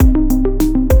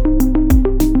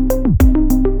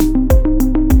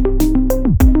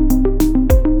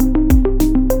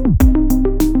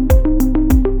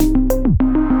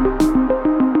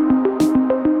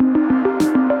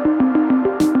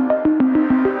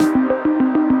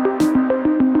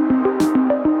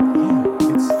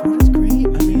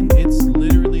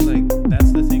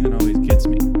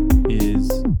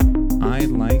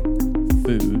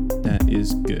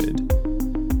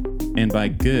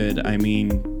good, I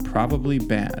mean probably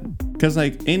bad. Because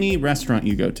like any restaurant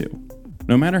you go to,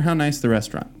 no matter how nice the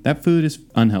restaurant, that food is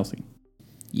unhealthy.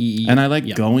 And I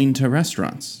like going to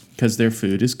restaurants because their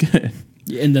food is good.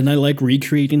 And then I like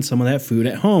recreating some of that food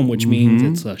at home, which means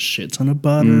it's a shit ton of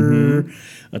butter,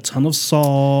 a ton of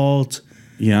salt.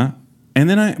 Yeah. And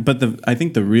then I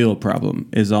think the real problem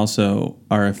is also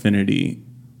our affinity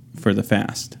for the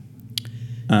fast.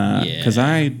 Because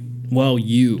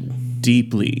you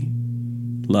deeply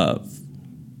love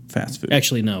fast food.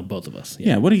 Actually, no, both of us.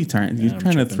 Yeah. What are you trying? You're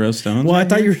trying to throw stones? Well, I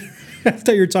thought you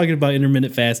were talking about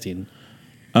intermittent fasting.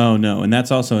 Oh no, and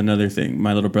that's also another thing.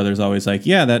 My little brother's always like,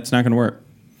 "Yeah, that's not going to work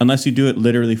unless you do it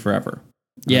literally forever."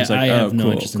 And I have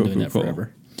no interest in doing that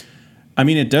forever. I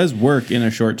mean, it does work in a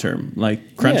short term,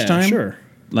 like crunch time, sure.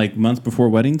 Like month before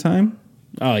wedding time.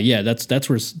 Oh yeah, that's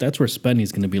where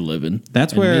Spenny's going to be living.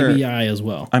 That's and where maybe I as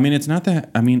well. I mean, it's not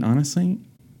that. I mean, honestly,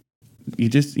 you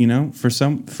just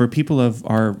for people of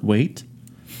our weight,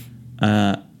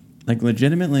 like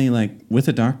legitimately, like with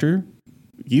a doctor,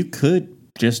 you could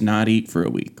just not eat for a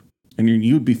week and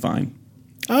you'd be fine.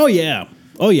 Oh yeah.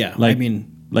 Like, I mean,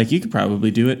 like you could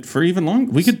probably do it for even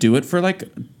longer. We could do it for like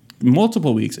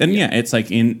multiple weeks. And it's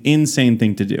like an insane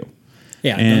thing to do.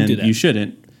 Yeah. And don't do that. You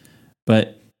shouldn't.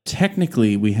 But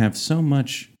technically we have so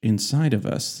much inside of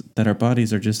us that our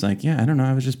bodies are just like, I don't know.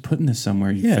 I was just putting this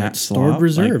somewhere. You fat slob.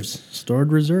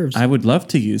 Stored reserves. I would love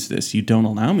to use this. You don't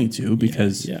allow me to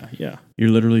because you're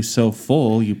literally so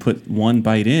full. You put one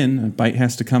bite in, a bite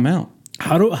has to come out.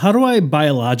 How do I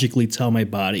biologically tell my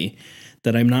body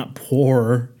that I'm not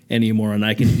poor anymore and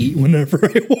I can eat whenever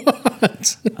I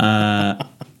want?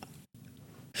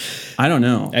 I don't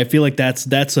know. I feel like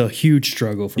that's a huge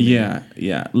struggle for me.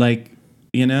 Yeah. Like,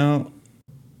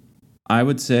 I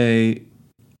would say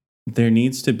there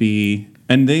needs to be,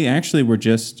 and they actually were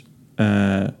just,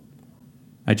 I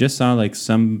just saw like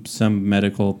some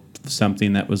medical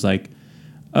something that was like,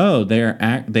 oh,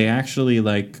 they actually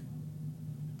like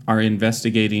are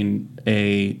investigating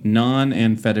a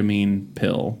non-amphetamine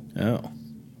pill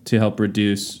to help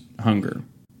reduce hunger.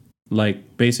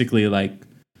 Like basically like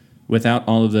without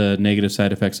all of the negative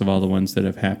side effects of all the ones that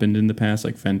have happened in the past,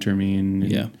 like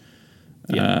phentermine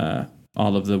and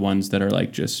all of the ones that are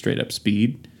like just straight up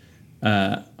speed,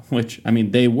 which, I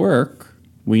mean, they work.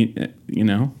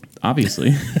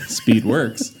 Obviously speed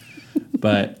works,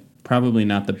 but probably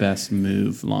not the best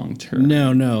move long term.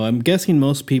 No. I'm guessing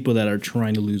most people that are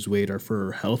trying to lose weight are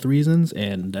for health reasons,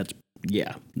 and that's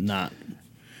not.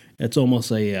 It's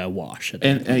almost a wash.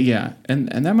 And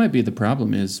and that might be the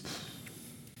problem. Is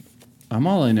I'm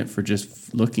all in it for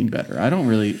just looking better. I don't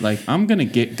really like. I'm gonna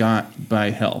get got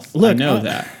by health. Look, I know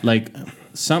that. Like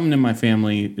something in my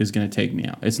family is gonna take me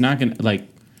out. It's not gonna like.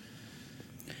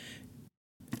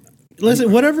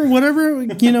 Listen, whatever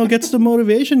gets the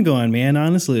motivation going, man.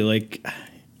 Honestly, like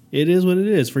it is what it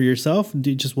is for yourself.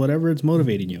 Do just whatever it's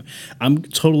motivating you. I'm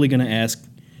totally gonna ask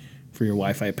for your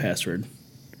Wi-Fi password.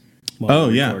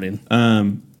 Recording.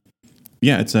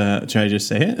 It's should I just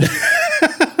say it?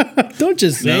 Don't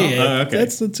just say it. Okay.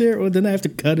 That's terrible. Then I have to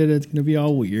cut it. It's gonna be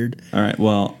all weird. All right.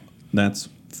 Well, that's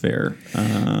fair.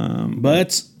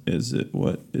 But is it?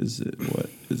 What is it?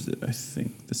 I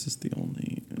think this is the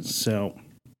only. So.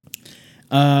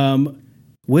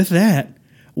 With that,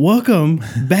 welcome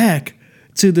back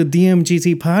to the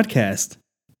DMGT podcast.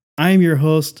 I am your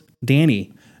host,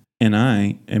 Danny. And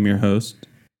I am your host,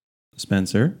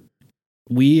 Spencer.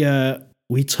 We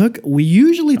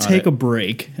usually take a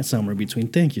break somewhere between.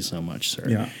 Thank you so much,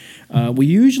 sir. Yeah. We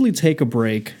usually take a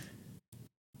break.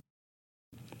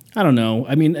 I don't know.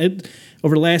 I mean,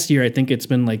 over the last year, I think it's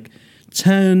been like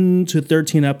 10 to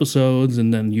 13 episodes,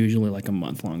 and then usually like a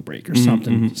month-long break or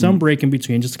something. Some break in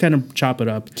between, just to kind of chop it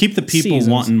up. Keep the people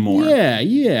wanting more.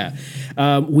 Yeah.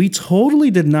 We totally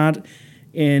did not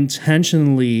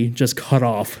intentionally just cut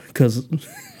off because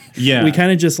we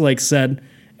kind of just like said,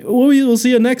 well, we'll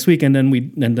see you next week, and then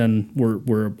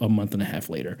we're a month and a half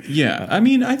later. Yeah, I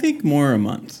mean, I think more a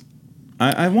month.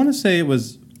 I want to say it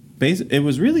was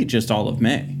really just all of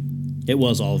May. It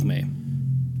was all of May.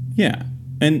 Yeah.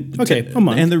 And a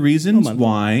month. And the reasons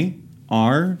why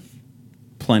are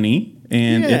plenty,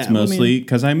 and it's mostly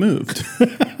because I moved.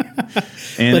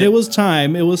 But it was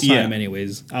time. It was time,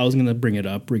 anyways. I was gonna bring it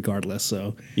up regardless.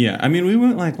 So I mean, we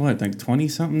went like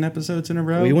 20-something episodes in a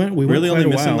row. We went really only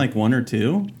missing while. like one or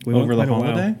two over the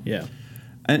holiday. Yeah,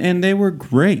 and they were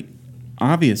great,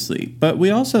 obviously. But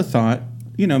we also thought,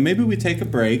 maybe we take a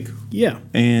break. Yeah,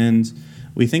 and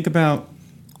we think about.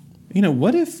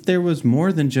 What if there was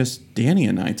more than just Danny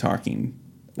and I talking?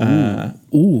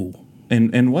 Ooh.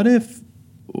 And what if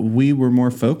we were more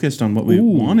focused on what we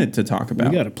wanted to talk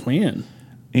about? We got a plan.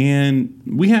 And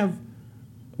we have,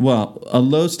 a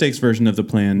low stakes version of the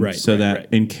plan Right.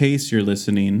 in case you're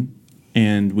listening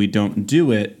and we don't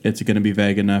do it, it's going to be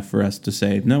vague enough for us to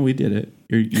say, no, we did it.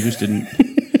 You just didn't,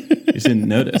 you just didn't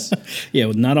notice. Yeah,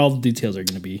 well, not all the details are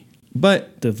going to be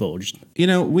divulged.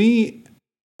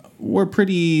 We're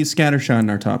pretty scattershot in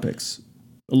our topics.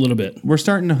 A little bit. We're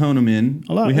starting to hone them in.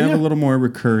 A lot. We have a little more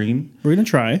recurring. We're going to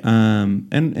try.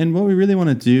 And what we really want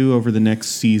to do over the next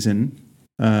season,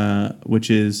 which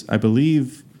is, I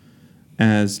believe,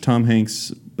 as Tom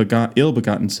Hanks'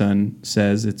 ill-begotten son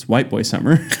says, it's White Boy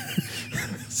Summer.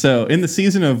 So in the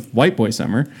season of White Boy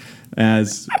Summer,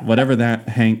 as whatever that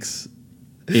Hanks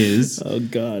is. Oh,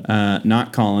 God.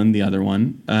 Not Colin, the other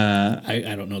one.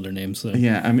 I don't know their names. So.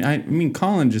 Yeah, I mean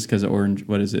Colin just because of Orange.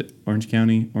 What is it? Orange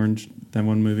County? That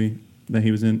one movie that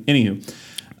he was in? Anywho.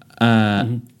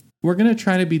 We're going to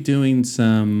try to be doing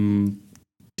some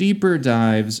deeper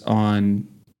dives on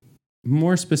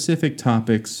more specific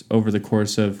topics over the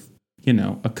course of,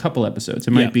 a couple episodes.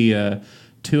 It might be a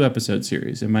 2-episode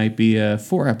series. It might be a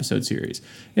 4-episode series.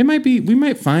 It might be, we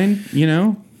might find,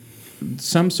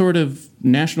 some sort of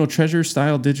National Treasure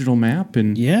style digital map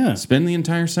and spend the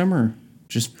entire summer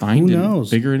just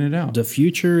figuring it out. The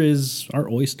future is our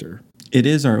oyster. It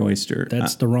is our oyster.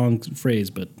 That's the wrong phrase,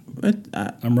 but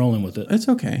I'm rolling with it. It's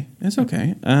okay. It's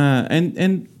okay.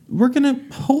 And we're gonna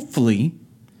hopefully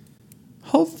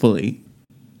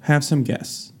have some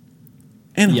guests.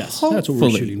 And yes, that's what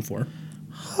we're shooting for.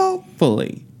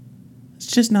 Hopefully, it's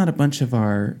just not a bunch of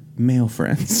our male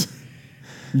friends.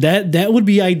 That would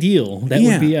be ideal. That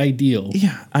would be ideal.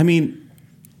 Yeah, I mean,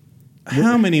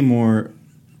 how many more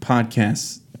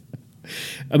podcasts?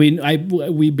 I mean,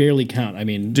 we barely count. I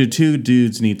mean, do 2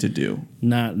 dudes need to do?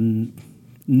 None.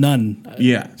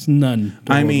 Yeah, it's none.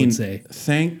 I mean,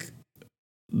 thank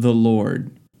the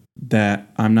Lord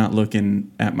that I'm not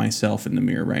looking at myself in the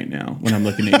mirror right now when I'm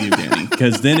looking at you, Danny,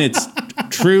 because then it's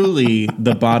truly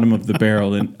the bottom of the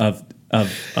barrel of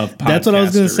that's what I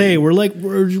was going to say.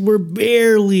 We're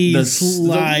barely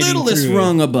sliding the littlest through.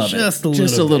 rung above just it.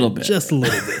 Just a little bit. Just a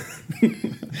little bit.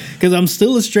 Because I'm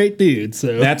still a straight dude.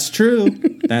 So that's true.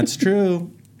 That's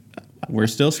true. We're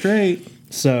still straight.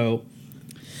 So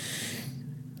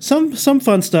some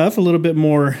fun stuff, a little bit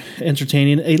more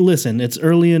entertaining. Hey, listen, it's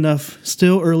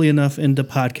still early enough into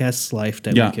podcast's life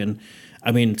that we can.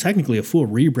 I mean, technically, a full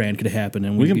rebrand could happen,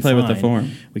 and we can play with the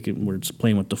form. We're just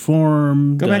playing with the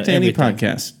form. Go back to any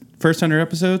podcast. First 100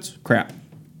 episodes, crap.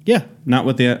 Yeah, not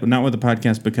what the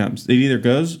podcast becomes. It either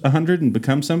goes 100 and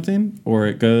becomes something, or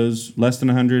it goes less than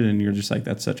 100, and you're just like,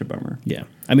 that's such a bummer. Yeah,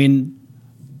 I mean,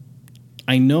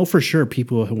 I know for sure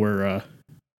people were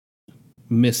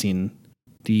missing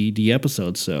the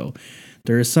episode, so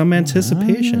there is some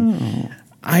anticipation. Wow.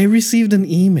 I received an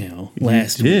email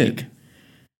last week.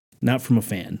 Not from a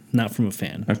fan.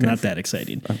 Okay. Not that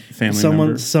exciting. A family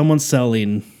member? Someone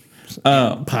selling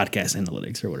podcast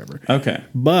analytics or whatever. Okay.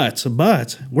 But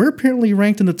we're apparently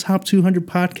ranked in the top 200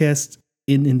 podcasts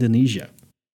in Indonesia.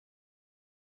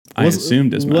 I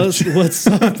assumed as much. What's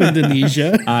up,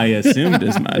 Indonesia? I assumed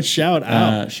as much. Shout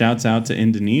out. Shouts out to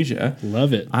Indonesia.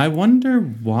 Love it. I wonder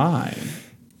why.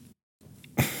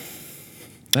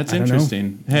 That's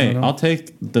interesting. Hey, I'll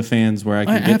take the fans where I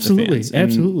can get the fans.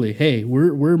 Absolutely. Hey,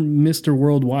 we're Mr.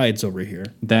 Worldwides over here.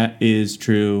 That is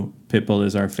true. Pitbull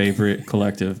is our favorite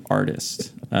collective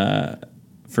artist,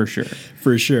 for sure.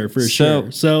 For sure.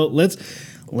 So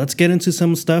let's get into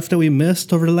some stuff that we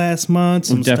missed over the last month.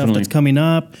 Some stuff that's coming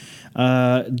up.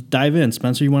 Dive in,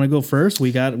 Spencer. You want to go first?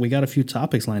 We got a few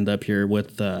topics lined up here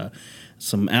with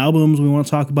some albums we want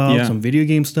to talk about, some video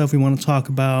game stuff we want to talk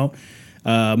about.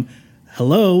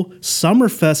 Hello,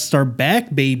 Summerfests are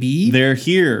back, baby. They're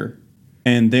here,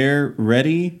 and they're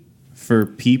ready for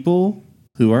people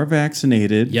who are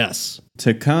vaccinated. Yes.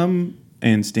 To come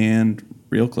and stand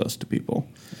real close to people.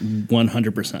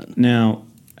 100%. Now,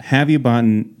 have you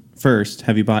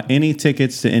bought any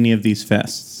tickets to any of these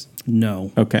fests?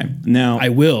 No. Okay. Now I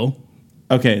will.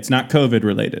 Okay, it's not COVID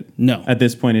related. No. At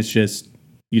this point, it's just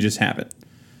you just have it.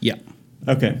 Yeah.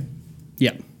 Okay.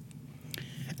 Yeah.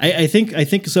 I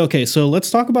think so. Okay, so let's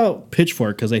talk about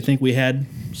Pitchfork because I think we had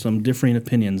some differing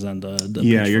opinions on the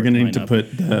yeah, Pitchfork you're going to need lineup. to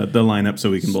put the lineup so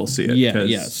we can both see it.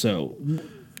 Yeah. So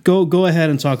go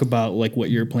ahead and talk about like what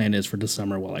your plan is for the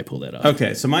summer while I pull that up.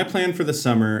 Okay, so my plan for the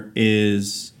summer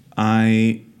is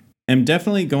I am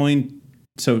definitely going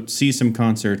to see some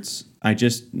concerts. I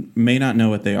just may not know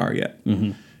what they are yet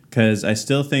because I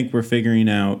still think we're figuring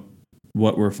out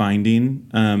what we're finding.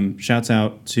 Shouts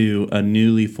out to a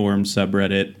newly formed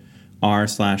subreddit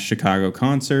r/Chicago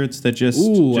concerts that just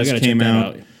came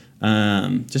out. I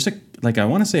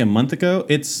want to say a month ago.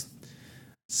 It's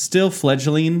still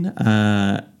fledgling.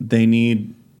 They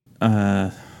need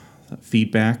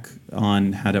feedback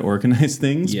on how to organize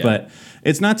things, but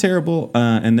it's not terrible.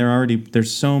 And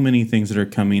there's so many things that are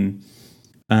coming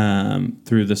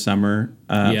through the summer.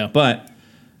 But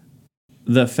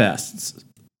the fests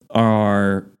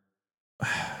are.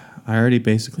 I already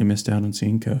basically missed out on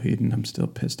seeing Coheed, and I'm still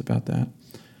pissed about that.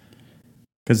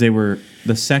 Because they were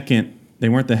the second, they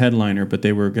weren't the headliner, but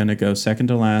they were going to go second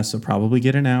to last, so probably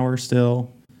get an hour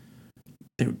still.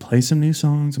 They would play some new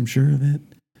songs, I'm sure of it.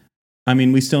 I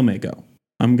mean, we still may go.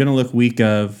 I'm going to look week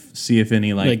of, see if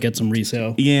any get some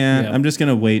resale. Yeah, I'm just going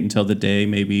to wait until the day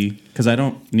maybe, because I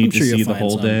don't need to see the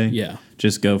whole day. Yeah.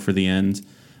 Just go for the end.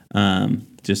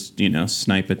 Just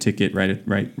snipe a ticket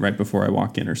right before I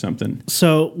walk in or something.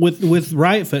 So with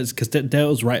Riot Fest, because that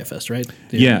was Riot Fest, right?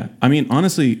 Yeah, I mean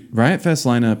honestly, Riot Fest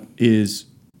lineup is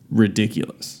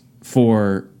ridiculous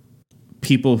for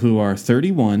people who are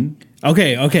 31.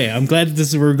 Okay, I'm glad that this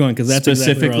is where we're going because that's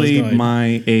specifically exactly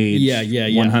my age. Yeah,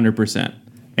 100%,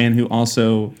 and who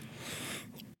also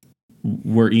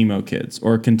were emo kids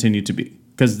or continue to be,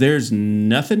 because there's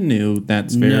nothing new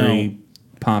that's very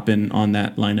popping on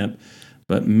that lineup.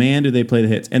 But man, do they play the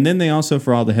hits. And then they also,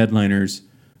 for all the headliners,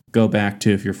 go back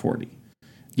to if you're 40.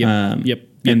 Yep.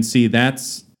 And see,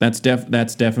 that's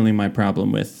definitely my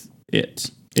problem with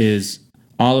it, is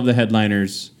all of the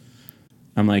headliners.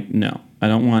 I'm like, no, I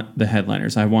don't want the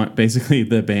headliners. I want basically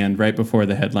the band right before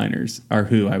the headliners are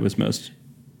who I was most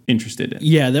interested in.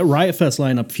 Yeah, that Riot Fest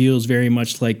lineup feels very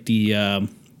much like the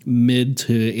mid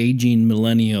to aging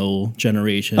millennial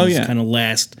generation. Oh, yeah. Kind of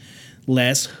last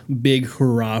big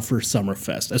hurrah for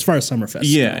Summerfest, as far as Summerfest.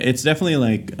 Yeah, it's definitely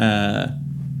like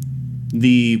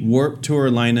the Warped Tour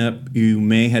lineup you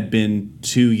may have been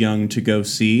too young to go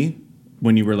see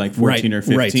when you were like 14 or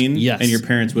 15. Yes. And your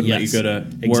parents wouldn't let you go to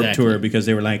Warped Tour because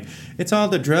they were like, it's all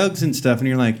the drugs and stuff. And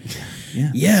you're like,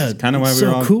 yeah, that's kind of why we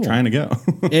were all trying to go.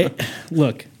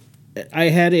 Look, I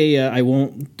had I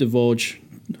won't divulge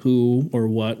who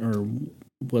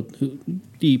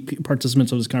the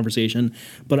participants of this conversation,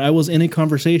 but I was in a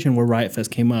conversation where Riot Fest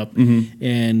came up,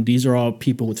 and these are all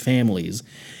people with families,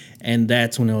 and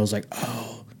that's when I was like,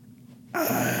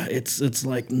 it's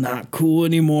like not cool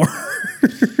anymore.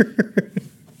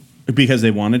 Because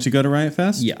they wanted to go to Riot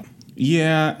Fest?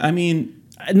 Yeah, I mean,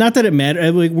 not that it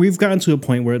mattered. Like, we've gotten to a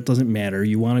point where it doesn't matter.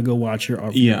 You want to go watch your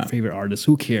favorite artist.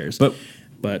 Who cares?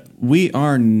 But we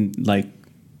are like,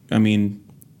 I mean,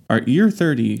 you're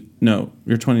 30. No,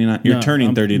 you're 29. You're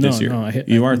turning 30 this year. No,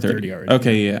 you are 30 already.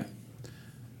 Okay, yeah.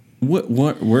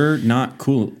 What? We're not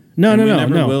cool. No.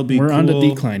 Will be we're cool. on the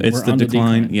decline. It's the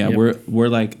decline. Yeah, we're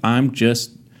like, I'm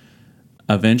just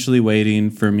eventually waiting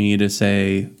for me to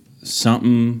say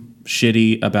something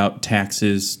shitty about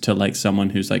taxes to like someone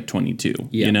who's like 22.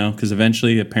 Because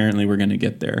eventually, apparently, we're going to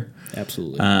get there.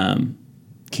 Absolutely.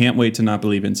 Can't wait to not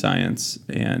believe in science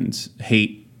and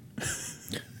hate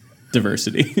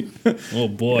diversity. Oh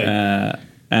boy.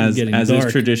 As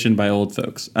is tradition by old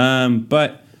folks.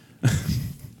 But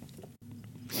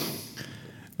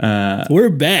we're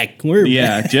back.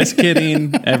 Just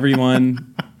kidding, everyone.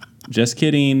 Just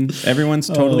kidding. Everyone's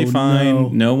totally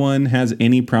fine. No one has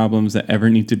any problems that ever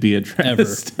need to be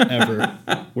addressed. Ever.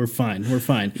 We're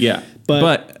fine. Yeah.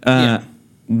 But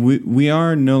we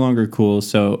are no longer cool,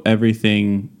 so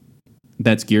everything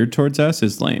that's geared towards us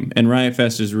is lame. And Riot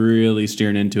Fest is really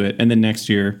steering into it. And then next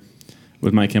year,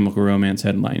 with My Chemical Romance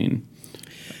headlining.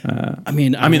 I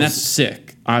mean, that's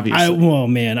sick, obviously. I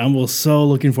was so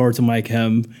looking forward to My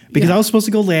Chem because I was supposed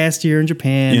to go last year in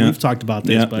Japan. Yeah. We've talked about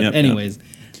this, anyways,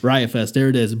 Riot Fest, there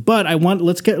it is. But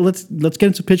let's get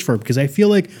into Pitchfork, because I feel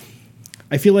like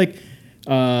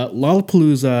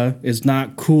Lollapalooza is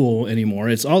not cool anymore.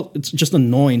 It's just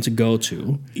annoying to go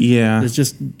to. Yeah, there's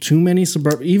just too many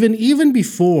suburb. Even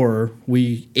before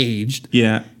we aged.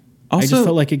 Yeah, also, I just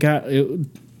felt like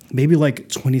maybe like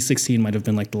 2016 might have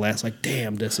been like the last. Like,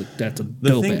 damn, that's a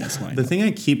dope ass line. The thing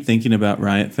I keep thinking about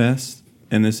Riot Fest,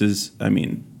 and this is, I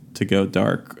mean, to go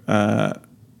dark.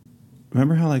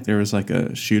 Remember how like there was like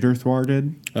a shooter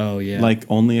thwarted? Oh yeah, like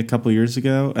only a couple years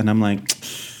ago, and I'm like,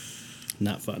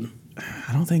 not fun.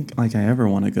 I don't think like I ever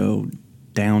want to go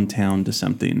downtown to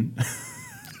something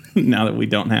now that we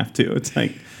don't have to. It's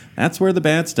like that's where the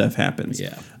bad stuff happens.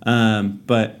 Yeah.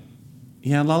 But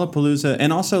yeah, Lollapalooza,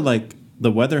 and also like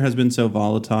the weather has been so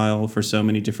volatile for so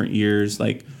many different years.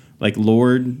 Like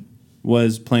Lorde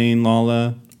was playing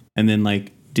Lolla, and then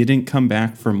like didn't come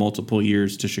back for multiple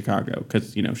years to Chicago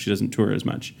because she doesn't tour as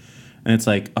much. And it's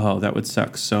like, oh, that would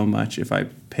suck so much if I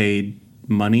paid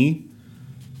money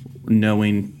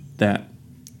knowing that,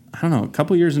 I don't know, a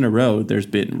couple years in a row, there's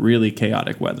been really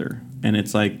chaotic weather. And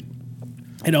it's like,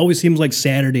 It always seems like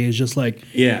Saturday is just like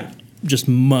just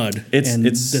mud. It's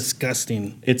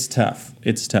disgusting. It's tough.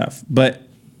 It's tough. But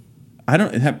I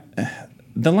don't have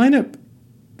the lineup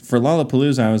for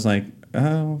Lollapalooza. I was like,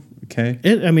 oh, okay.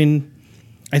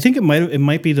 I think it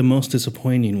might be the most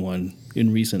disappointing one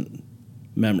in recent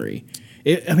memory.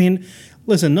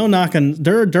 Listen, no knock on.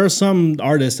 There are some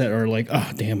artists that are like,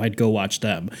 oh damn, I'd go watch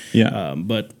them. Yeah.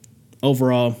 But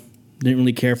overall, didn't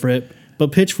really care for it.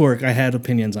 But Pitchfork, I had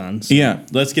opinions on. So yeah,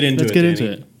 let's get into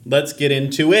it. Let's get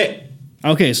into it.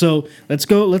 Okay, so let's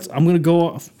go. I'm gonna go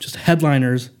off just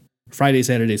headliners. Friday,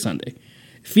 Saturday, Sunday.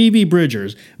 Phoebe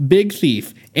Bridgers, Big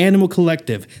Thief, Animal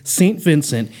Collective, St.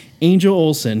 Vincent, Angel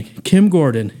Olsen, Kim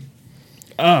Gordon,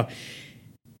 Erykah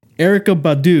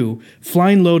Badu,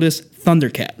 Flying Lotus,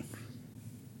 Thundercat.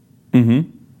 Mm-hmm.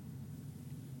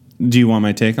 Do you want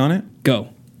my take on it? Go.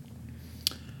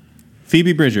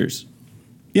 Phoebe Bridgers.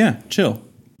 Yeah, chill.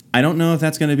 I don't know if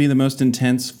that's going to be the most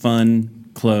intense, fun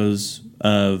close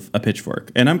of a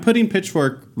Pitchfork. And I'm putting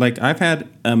Pitchfork, like, I've had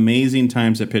amazing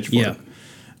times at Pitchfork. Yeah.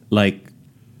 Like,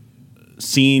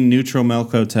 seeing Neutral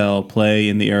Milk Hotel play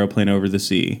in the Aeroplane Over the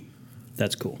Sea.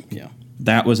 That's cool, yeah.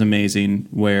 That was amazing,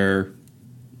 where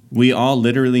we all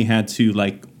literally had to,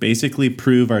 like, basically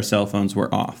prove our cell phones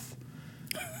were off.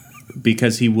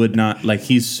 Because he would not, like,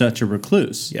 he's such a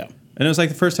recluse. Yeah. And it was, like,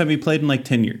 the first time he played in, like,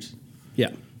 10 years.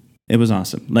 Yeah. It was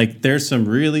awesome. Like, there's some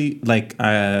really, like,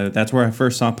 that's where I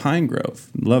first saw Pine Grove.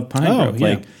 Love Pine Grove. Yeah.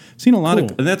 Like, seen a lot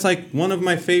of, that's, like, one of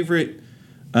my favorite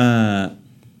Run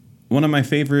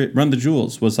the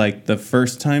Jewels was, like, the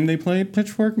first time they played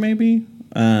Pitchfork, maybe.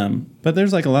 But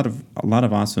there's, like, a lot of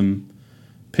awesome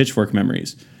Pitchfork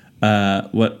memories.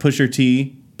 Pusha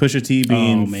T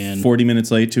being 40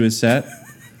 minutes late to his set.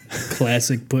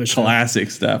 Classic Pusha.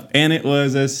 Classic stuff. And it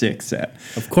was a sick set.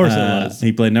 Of course it was.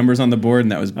 He played Numbers on the Board,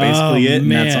 and that was basically it.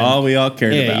 Man. And that's all we all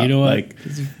cared about. You know what? Like,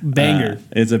 it's a banger.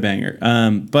 It's a banger.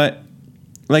 But,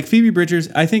 like, Phoebe Bridgers,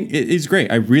 I think it's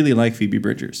great. I really like Phoebe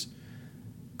Bridgers.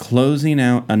 Closing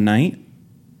out a night,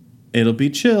 it'll be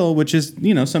chill, which is,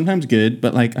 sometimes good.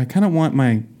 But, like, I kind of want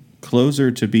my closer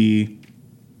to be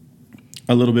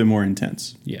a little bit more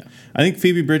intense. Yeah. I think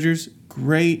Phoebe Bridgers,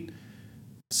 great.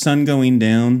 Sun going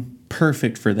down,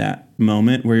 perfect for that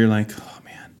moment where you're like, oh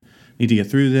man, need to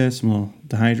get through this. I'm a little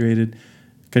dehydrated,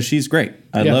 because she's great.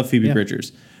 I love Phoebe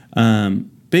Bridgers.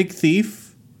 Big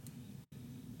Thief,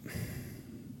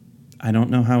 I don't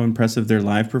know how impressive their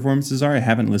live performances are. I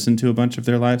haven't listened to a bunch of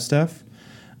their live stuff.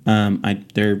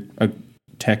 They're a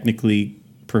technically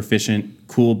proficient,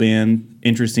 cool band,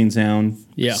 interesting sound.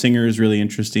 Yeah. Singer is really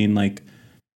interesting. Like,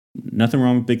 nothing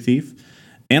wrong with Big Thief.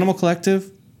 Animal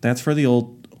Collective, that's for the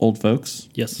old folks.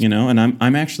 Yes. And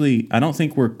I'm actually, I don't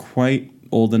think we're quite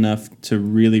old enough to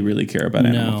really, really care about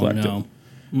Animal Collective.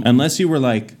 No. Unless you were,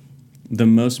 like, the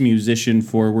most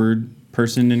musician-forward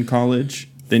person in college,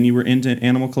 then you were into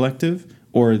Animal Collective,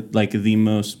 or, like, the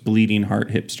most bleeding heart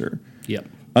hipster. Yep.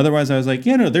 Otherwise, I was like,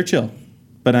 yeah, no, they're chill.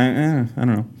 But I don't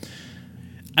know.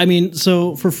 I mean,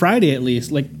 so for Friday at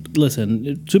least, like,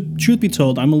 listen, truth be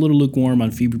told, I'm a little lukewarm on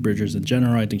Phoebe Bridgers in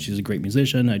general. I think she's a great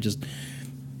musician. I just,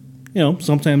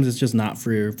 sometimes it's just not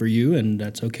for you, and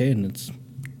that's okay. And it's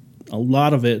a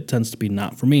lot of it tends to be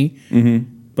not for me,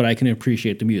 but I can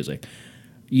appreciate the music.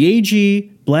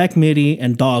 Yeji, Black Midi,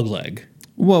 and Dogleg.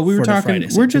 Well, we're just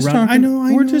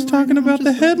talking about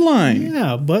the headline.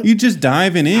 Yeah, but you just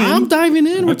diving in. I'm diving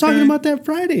in. We're talking about that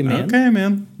Friday, man. Okay,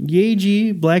 man.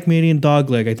 Yeji, Black Midi, and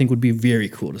Dogleg, I think would be very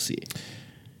cool to see.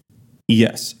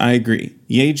 Yes, I agree.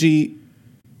 Yeji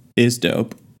is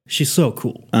dope. She's so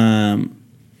cool.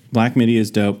 Black Midi is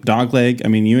dope. Dogleg, I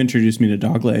mean, you introduced me to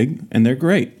Dogleg, and they're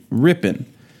great. Rippin'.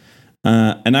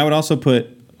 And I would also put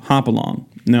Hop Along.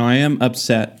 Now, I am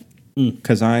upset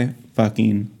because I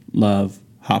fucking love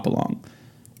Hop Along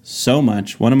so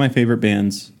much. One of my favorite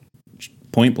bands,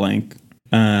 point blank.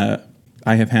 I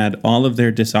have had all of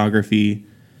their discography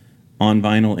on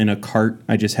vinyl in a cart.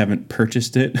 I just haven't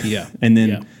purchased it. Yeah. And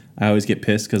then I always get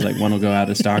pissed because, like, one will go out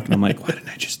of stock, and I'm like, why didn't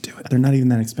I just do it? They're not even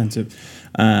that expensive.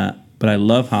 But I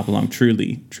love Hop Along.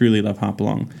 Truly, truly love Hop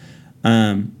Along.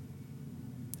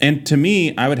 And to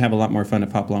me, I would have a lot more fun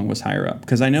if Hop Along was higher up,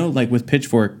 because I know, like, with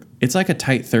Pitchfork, it's like a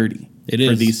tight 30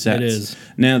 for these sets. It is.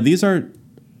 Now, these are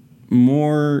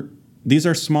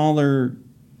smaller.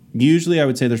 Usually, I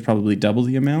would say there's probably double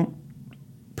the amount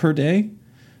per day.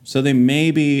 So they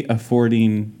may be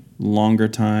affording longer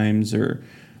times, or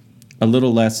a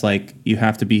little less, like, you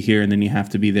have to be here and then you have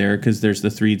to be there, because there's the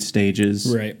 3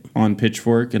 stages on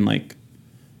Pitchfork. And, like,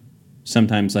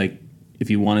 sometimes, like, if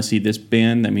you want to see this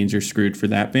band, that means you're screwed for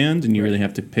that band, and you really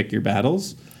have to pick your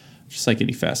battles, just like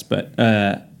any fest. But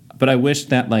I wish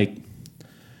that, like,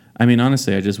 I mean,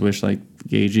 honestly, I just wish like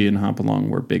Gagey and Hopalong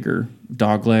were bigger.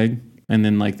 Dogleg, and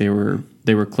then like they were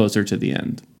closer to the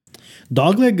end.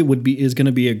 Dogleg is going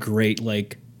to be a great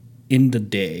like in the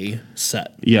day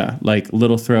set. Yeah, like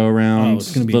little throw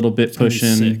around, little bit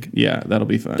pushing. Yeah, that'll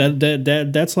be fun.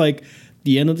 That's like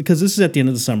the end of because this is at the end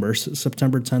of December,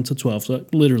 September 10th to 12th, so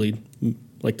literally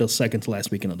like the second to last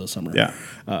weekend of the summer. Yeah.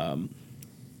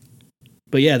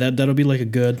 But yeah, that'll be like a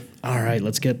good. All right,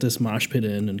 let's get this mosh pit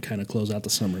in and kind of close out the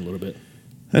summer a little bit.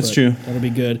 That's true. That'll be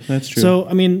good. That's true. So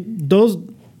I mean, those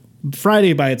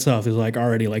Friday by itself is like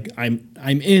already like I'm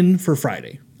in for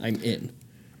Friday. I'm in.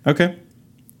 Okay.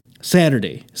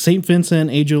 Saturday, St.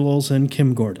 Vincent, Angel Olsen,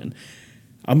 Kim Gordon.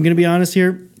 I'm gonna be honest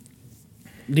here.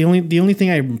 The only thing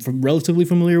I'm relatively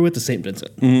familiar with is St.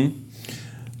 Vincent. Mm-hmm.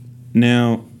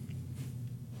 Now,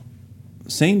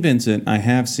 St. Vincent, I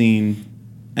have seen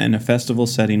in a festival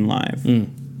setting live,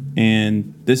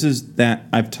 and this is that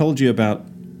I've told you about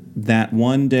that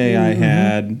one day I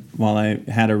had while I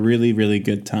had a really, really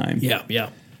good time. Yeah.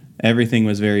 Everything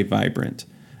was very vibrant,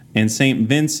 and St.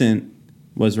 Vincent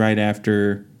was right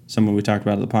after someone we talked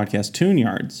about on the podcast, Tune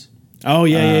Yards. Oh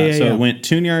yeah. So it went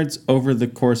Tune Yards over the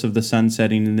course of the sun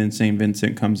setting, and then St.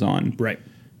 Vincent comes on. Right.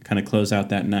 Kind of close out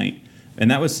that night.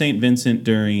 And that was St. Vincent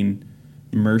during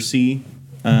Mercy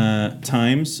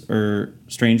times, or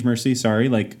Strange Mercy, sorry.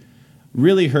 Like,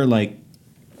 really her, like,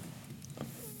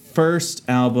 first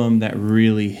album that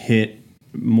really hit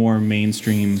more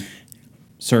mainstream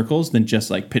circles than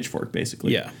just, like, Pitchfork,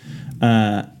 basically. Yeah.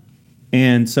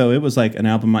 And so it was, like, an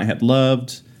album I had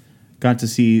loved. Got to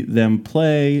see them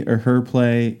play, or her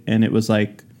play, and it was,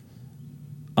 like,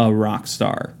 a rock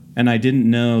star. And I didn't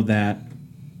know that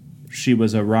she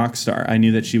was a rock star. I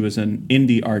knew that she was an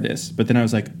indie artist, but then I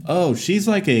was like, oh, she's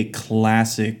like a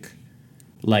classic,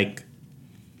 like,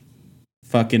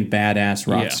 fucking badass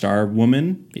rock star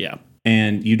woman. Yeah.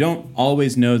 And you don't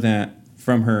always know that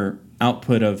from her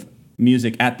output of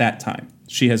music at that time.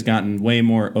 She has gotten way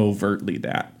more overtly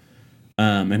that.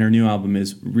 And her new album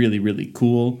is really, really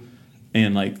cool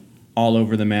and like all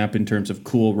over the map in terms of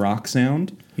cool rock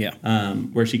sound. Yeah.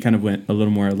 Where she kind of went a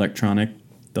little more electronic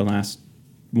the last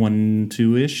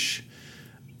 1-2-ish.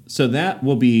 So that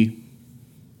will be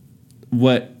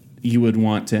what you would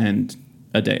want to end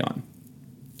a day on.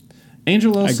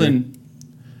 Angel Olsen,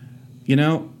 you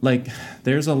know, like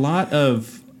there's a lot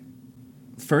of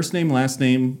first name, last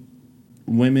name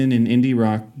women in indie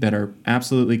rock that are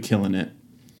absolutely killing it.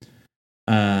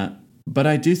 But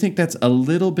I do think that's a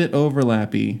little bit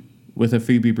overlappy with a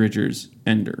Phoebe Bridgers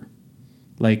ender.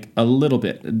 Like a little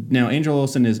bit. Now, Angel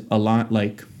Olsen is a lot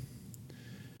like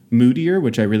moodier,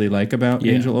 which I really like about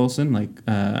Angel Olsen. Like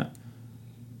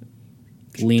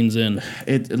leans in.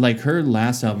 It like her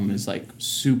last album is like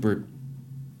super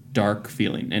dark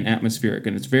feeling and atmospheric,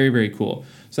 and it's very, very cool.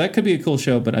 So that could be a cool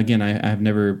show, but again, I've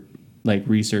never like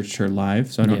researched her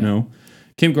live, so I don't know.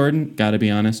 Kim Gordon, gotta be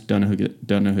honest, don't know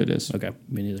who it is. Okay,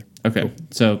 me neither. Okay, cool.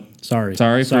 So sorry.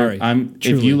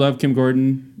 If you love Kim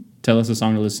Gordon, tell us a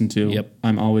song to listen to. Yep.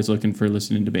 I'm always looking for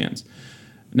listening to bands.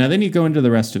 Now then you go into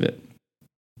the rest of it.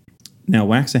 Now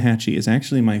Waxahachie is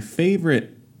actually my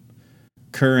favorite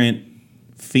current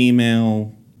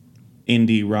female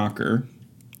indie rocker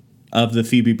of the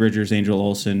Phoebe Bridgers, Angel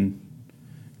Olsen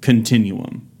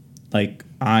continuum. Like,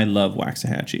 I love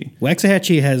Waxahachie.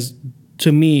 Waxahachie has,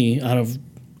 to me, out of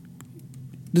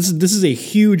this is a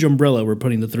huge umbrella we're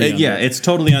putting the three under. Yeah, it's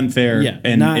totally unfair,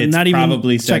 and it's not even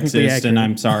probably sexist, accurate. And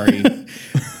I'm sorry.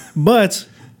 But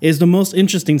is the most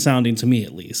interesting sounding to me,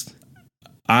 at least.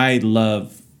 I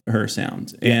love her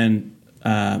sound. And,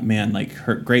 man, like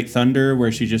her Great Thunder,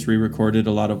 where she just re-recorded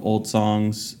a lot of old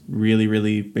songs, really,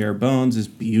 really bare bones, is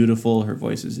beautiful. Her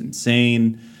voice is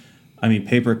insane. I mean,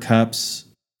 Paper Cups,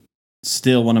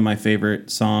 still one of my favorite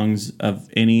songs of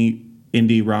any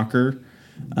indie rocker.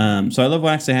 So I love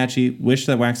Waxahachie. Wish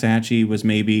that Waxahachie was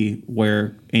maybe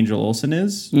where Angel Olsen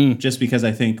is, just because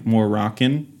I think more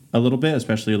rockin' a little bit,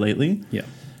 especially lately. Yeah.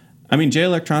 I mean, J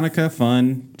Electronica,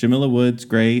 fun. Jamila Woods,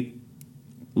 great.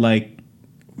 Like,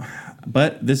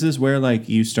 but this is where like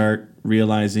you start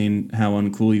realizing how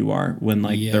uncool you are when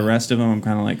like the rest of them, I'm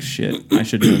kind of like, shit, I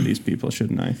should know these people,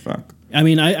 shouldn't I? Fuck. I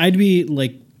mean, I'd be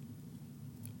like,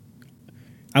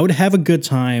 I would have a good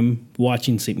time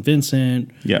watching St.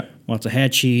 Vincent,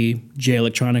 Waxahachie, J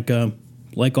Electronica,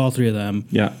 like all three of them.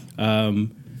 Yeah.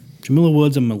 Jamila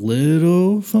Woods, I'm a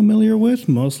little familiar with,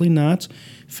 mostly not.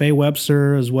 Faye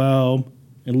Webster as well,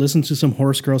 and listen to some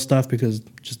Horse Girl stuff because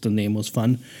just the name was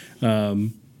fun.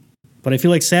 But I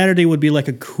feel like Saturday would be like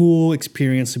a cool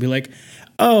experience to be like,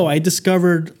 oh, I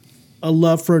discovered a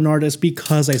love for an artist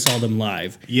because I saw them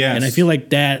live. Yes. And I feel like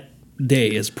that day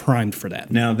is primed for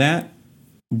that. Now that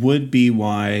would be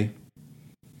why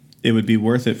it would be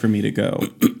worth it for me to go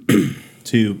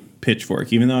to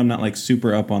Pitchfork, even though I'm not like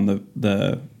super up on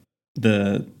the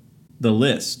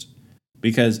list,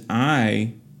 because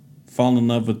I fall in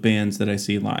love with bands that I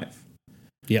see live.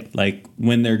 Yep. Like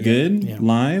when they're good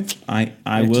live, I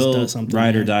will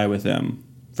ride or die with them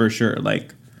for sure.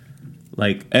 Like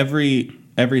every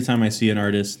time I see an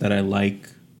artist that I like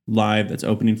live that's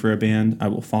opening for a band, I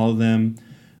will follow them.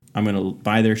 I'm gonna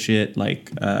buy their shit.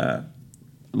 Like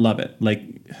love it. Like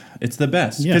it's the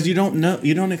best because you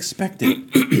don't expect it.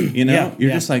 You know,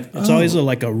 you're just like it's always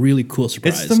a really cool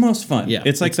surprise. It's the most fun. Yeah,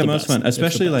 it's like the most fun,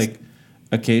 especially like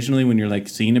occasionally when you're like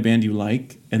seeing a band you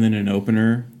like and then an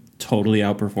opener totally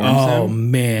outperforms them. Oh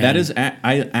man, that is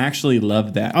I actually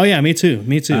love that. Oh yeah, me too.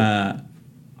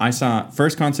 I saw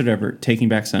first concert ever, Taking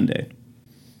Back Sunday.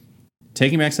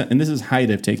 And this is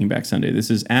height of Taking Back Sunday. This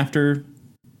is after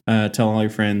Tell All Your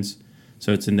Friends,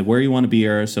 so it's in the Where You Want to Be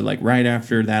era. So like right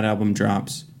after that album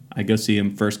drops, I go see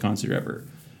him, first concert ever,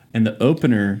 and the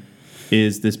opener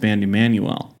is this band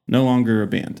Emmanuel, no longer a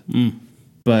band,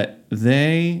 but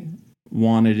they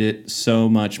wanted it so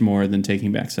much more than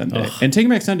Taking Back Sunday. Ugh. And Taking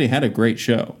Back Sunday had a great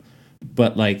show,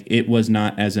 but like it was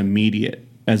not as immediate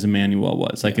as Emmanuel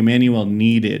was. Like Emmanuel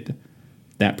needed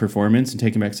that performance, and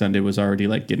Taking Back Sunday was already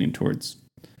like getting towards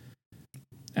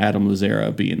Adam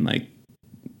Lazzara being like,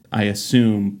 I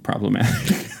assume,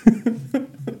 problematic.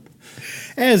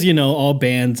 As you know, all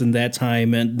bands in that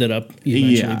time ended up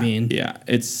eventually being.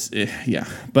 Yeah,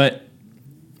 but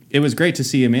it was great to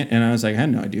see him, and I was like, I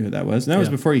had no idea who that was. And that was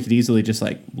before you could easily just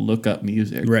like look up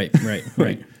music. Right.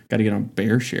 Like, got to get on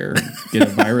BearShare, and get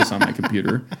a virus on my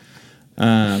computer.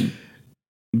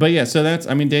 But yeah, so that's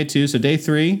day 2. So day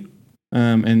 3,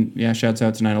 and yeah, shouts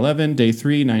out to 9/11. Day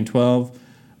 3, 9/12,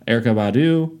 Erykah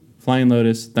Badu, Flying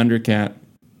Lotus, Thundercat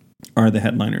are the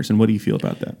headliners. And what do you feel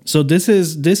about that? So this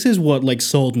is what like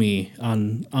sold me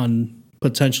on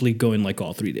potentially going like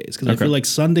all 3 days, because I feel like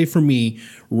Sunday for me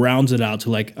rounds it out to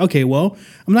like, okay, well,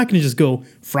 I'm not going to just go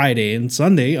Friday and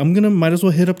Sunday. I'm going to might as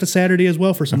well hit up the Saturday as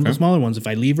well for some of the smaller ones. If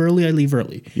I leave early, I leave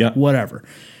early. Yeah. Whatever.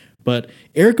 But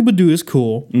Erykah Badu is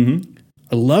cool. Mm-hmm.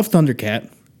 I love Thundercat.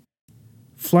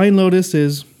 Flying Lotus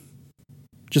is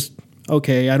just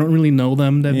okay. I don't really know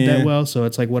them that well, so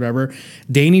it's like whatever.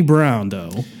 Danny Brown,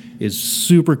 though, is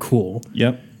super cool.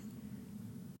 Yep.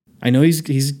 I know he's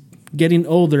getting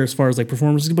older as far as like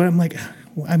performances, but I'm like,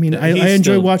 I mean, I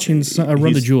enjoy watching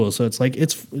Run the Jewels, so it's like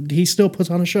he still puts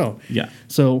on a show. Yeah.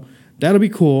 So that'll be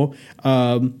cool.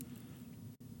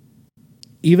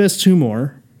 Yves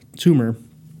Tumor,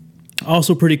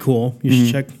 also pretty cool. You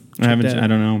should check. I don't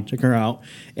know. Check her out.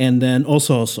 And then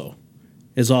Oso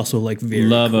is also like very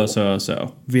love cool.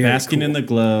 Oso. Very Basking cool. in the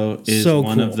Glow is so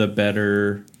one cool. of the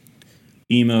better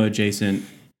emo adjacent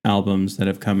albums that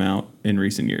have come out in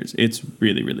recent years. It's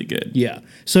really, really good. Yeah.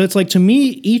 So it's like, to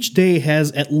me, each day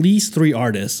has at least 3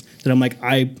 artists that I'm like,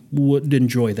 I would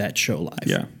enjoy that show live.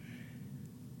 Yeah.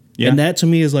 And that to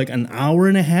me is like an hour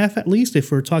and a half at least,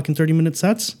 if we're talking 30-minute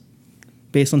sets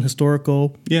based on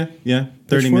historical. Yeah.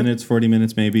 30 minutes, 40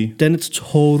 minutes maybe. Then it's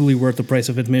totally worth the price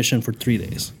of admission for 3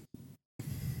 days,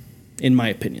 in my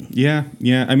opinion. Yeah.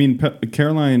 I mean,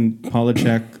 Caroline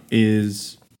Polachek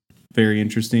is very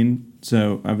interesting.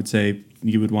 So I would say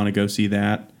you would want to go see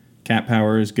that. Cat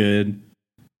Power is good.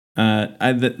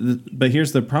 But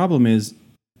here's the problem is,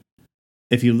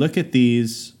 if you look at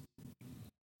these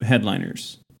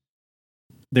headliners,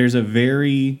 there's a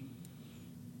very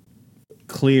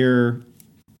clear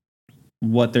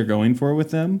what they're going for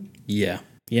with them. Yeah.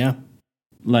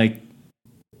 Like,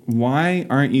 why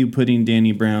aren't you putting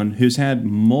Danny Brown, who's had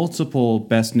multiple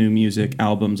Best New Music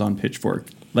albums on Pitchfork?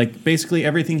 Like, basically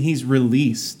everything he's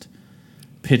released,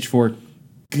 Pitchfork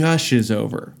gushes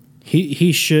over.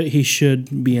 He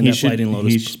should be in that Flying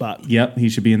Lotus spot. Yep, he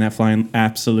should be in that Flying.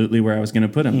 Absolutely, where I was going to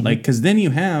put him. Mm-hmm. Like, because then you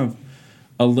have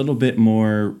a little bit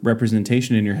more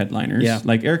representation in your headliners. Yeah.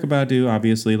 Like Erykah Badu,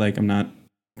 obviously. Like, I'm not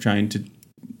trying to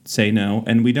say no,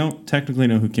 and we don't technically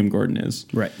know who Kim Gordon is.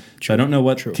 Right. So I don't know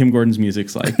what Kim Gordon's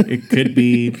music's like. It could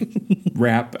be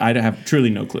rap. I have truly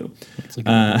no clue.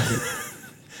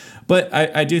 But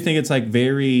I do think it's like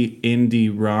very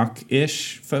indie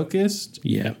rock-ish focused.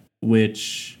 Yeah.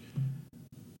 Which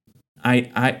Kim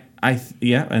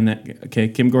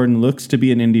Gordon looks to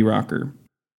be an indie rocker.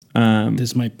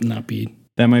 This might not be.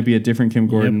 That might be a different Kim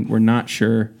Gordon. Yep. We're not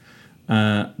sure.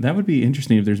 That would be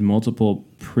interesting if there's multiple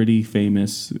pretty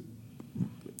famous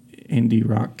indie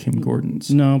rock Kim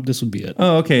Gordons. No, this would be it.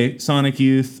 Oh, okay. Sonic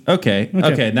Youth. Okay,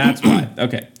 that's why.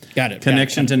 Okay. Got it.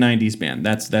 Connection to 90s band.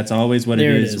 That's always what it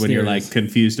is when you're like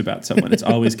confused about someone. It's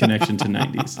always connection to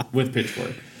 90s with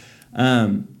Pitchfork.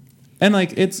 And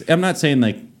like I'm not saying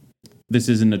like this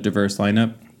isn't a diverse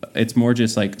lineup. It's more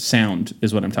just like sound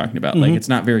is what I'm talking about. Like it's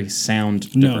not very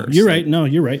sound diverse. No, you're right. No,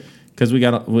 you're right. Because we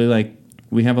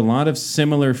have a lot of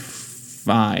similar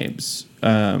vibes.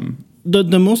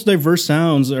 The most diverse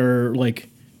sounds are like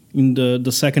in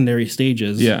the secondary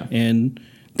stages. Yeah. And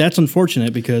that's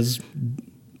unfortunate because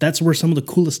that's where some of the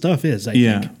coolest stuff is, I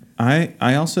think.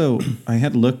 I also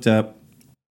had looked up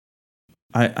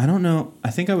I don't know. I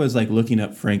think I was like looking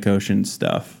up Frank Ocean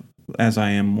stuff as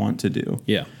I am wont to do.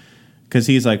 Yeah. Because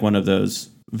he's like one of those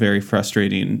very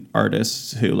frustrating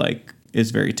artists who like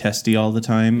is very testy all the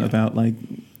time about like,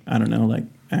 I don't know, like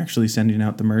actually sending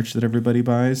out the merch that everybody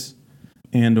buys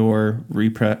and or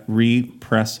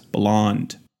repress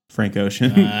Blonde Frank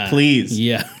Ocean. Please.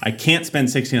 Yeah. I can't spend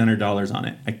 $1,600 on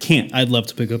it. I can't. I'd love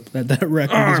to pick up that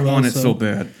record as well. I want it so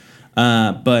bad.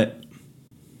 But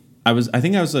I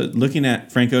think I was looking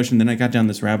at Frank Ocean, then I got down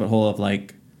this rabbit hole of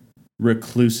like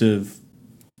reclusive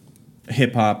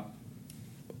hip hop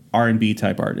R&B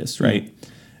type artists, right?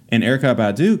 And Erykah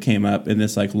Badu came up in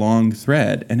this like long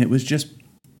thread, and it was just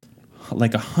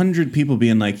like 100 people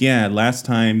being like, yeah, last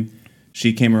time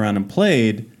she came around and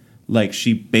played, like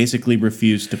she basically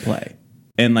refused to play.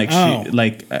 And like she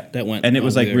like that went and it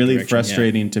was like really direction,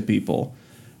 frustrating to people.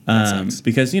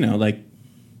 Because, you know, like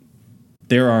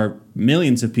there are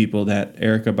millions of people that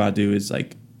Erykah Badu is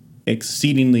like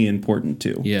exceedingly important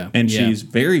to. Yeah. And she's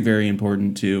very, very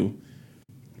important to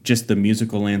just the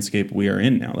musical landscape we are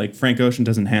in now. Like Frank Ocean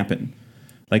doesn't happen.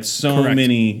 Like so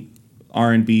many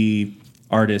R&B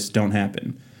artists don't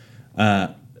happen.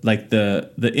 Like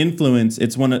the influence,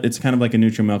 it's kind of like a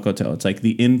Neutral Milk Hotel. It's like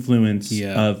the influence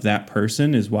of that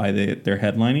person is why they're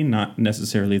headlining, not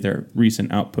necessarily their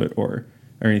recent output or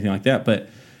anything like that. But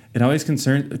it always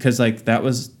concerned because like that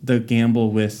was the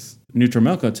gamble with Neutral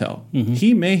Milk Hotel. Mm-hmm.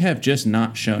 He may have just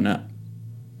not shown up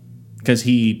because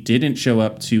he didn't show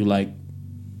up to like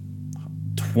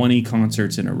 20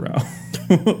 concerts in a row.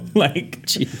 Like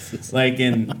Jesus. Like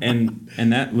and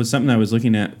that was something I was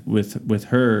looking at with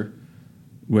her,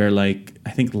 where like I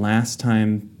think last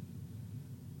time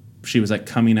she was like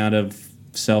coming out of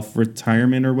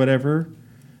self-retirement or whatever,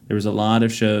 there was a lot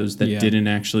of shows that didn't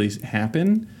actually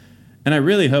happen. And I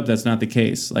really hope that's not the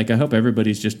case. Like I hope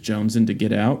everybody's just jonesing to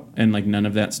get out and like none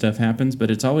of that stuff happens, but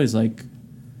it's always like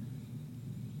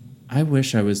I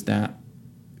wish I was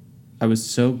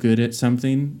so good at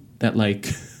something that like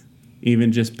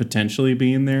even just potentially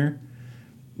being there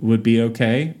would be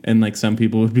okay, and like some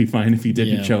people would be fine if you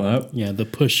didn't show up. Yeah, the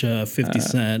push 50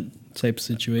 Cent type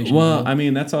situation. Well, I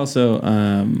mean that's also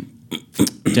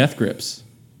Death Grips.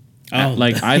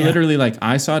 I literally like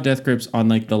I saw Death Grips on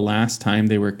like the last time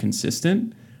they were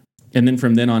consistent, and then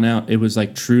from then on out it was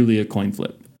like truly a coin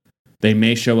flip. They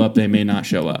may show up, they may not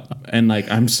show up, and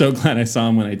like I'm so glad I saw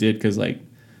them when I did because like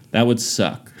that would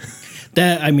suck.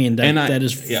 That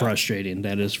is frustrating.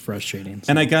 That is frustrating. So.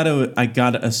 And I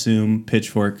gotta assume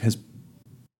Pitchfork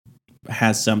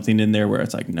has something in there where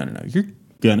it's like no, you're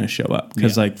gonna show up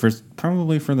because like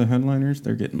probably for the headliners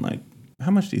they're getting like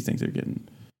how much do you think they're getting?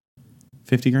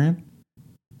 $50,000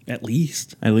 at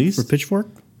least for Pitchfork.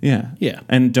 Yeah,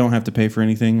 and don't have to pay for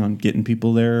anything on getting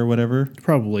people there or whatever.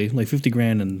 Probably like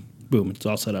 $50,000 and boom, it's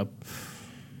all set up.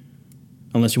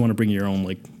 Unless you want to bring your own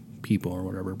like people or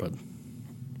whatever, but.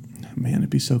 Man, it'd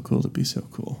be so cool to be so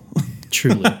cool.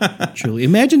 Truly.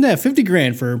 Imagine that,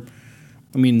 $50,000 for,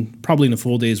 I mean, probably in a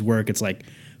full day's work, it's like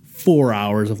 4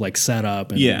 hours of like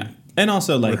setup. And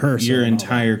also like your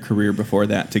entire career before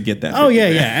that to get that. Oh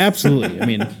yeah, absolutely. I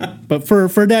mean, but for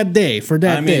that day,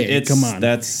 come on,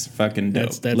 that's fucking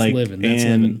dope. That's like, living. That's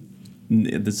living.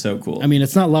 It's so cool. I mean,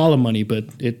 it's not Lala money, but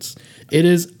it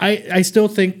is. I still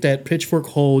think that Pitchfork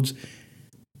holds.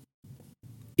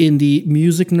 In the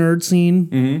music nerd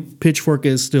scene, Pitchfork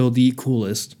is still the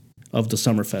coolest of the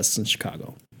Summerfests in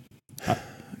Chicago.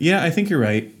 Yeah, I think you're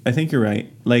right.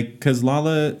 Like, because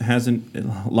Lala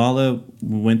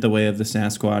went the way of the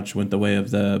Sasquatch, went the way of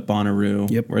the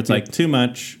Bonnaroo, where it's like too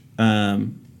much.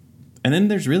 And then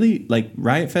there's really, like,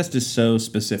 Riot Fest is so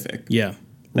specific. Yeah.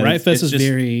 Riot Fest is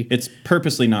very... It's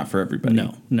purposely not for everybody.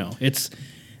 No.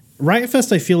 Riot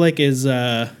Fest, I feel like, is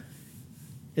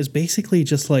basically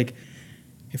just like...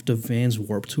 If the Vans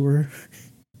Warped Tour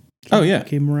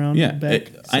came around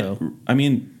back. I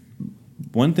mean,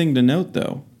 one thing to note,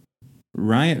 though,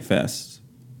 Riot Fest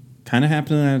kind of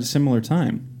happened at a similar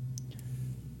time.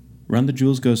 Run the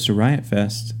Jewels goes to Riot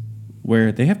Fest,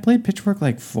 where they have played Pitchfork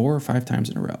like 4 or 5 times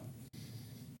in a row.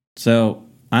 So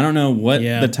I don't know what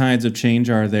Yeah. the tides of change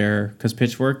are there, because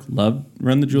Pitchfork loved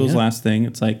Run the Jewels last thing.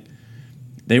 It's like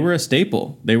they were a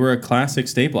staple. They were a classic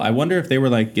staple. I wonder if they were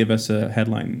like, give us a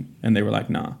headline, and they were like,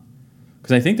 nah.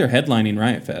 Because I think they're headlining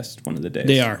Riot Fest one of the days.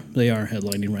 They are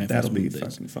headlining Riot Fest. That'll be one of the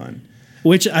days. fucking fun.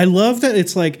 Which I love that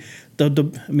it's like I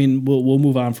mean, we'll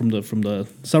move on from the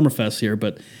Summerfest here,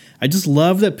 but I just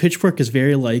love that Pitchfork is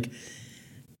very like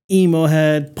emo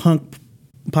head, punk,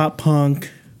 pop punk,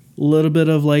 a little bit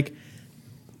of like.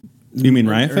 You mean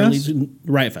Riot Fest?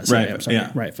 Riot Fest. Riot, I'm sorry,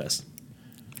 yeah. Riot Fest.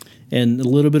 And a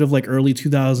little bit of like early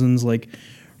 2000s like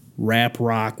rap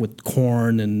rock with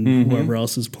Korn and whoever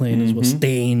else is playing as well.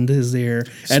 Stained is there.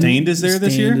 Stained is there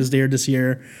this year? Stained is there this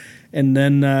year. And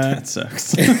then That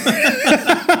sucks.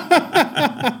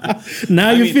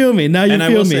 now you feel me. Now you feel me. And I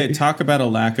will say, talk about a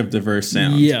lack of diverse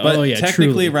sounds. Yeah, but technically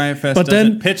truly. Riot Fest But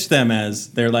doesn't then- pitch them as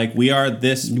they're like, we are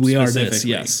this. We are this,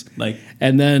 specifically. yes. Like,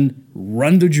 And then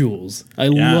Run the Jewels. I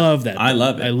love that. I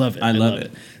love it. I love it. I love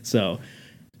it.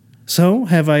 So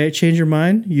have I changed your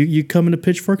mind? You coming to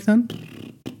Pitchfork then?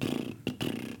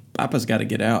 Papa's got to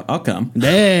get out. I'll come.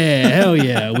 Yeah, hell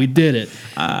yeah, we did it.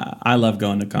 I love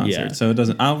going to concerts, Yeah. so it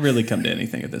doesn't. I'll really come to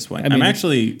anything at this point. I mean, I'm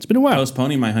actually it's been a while.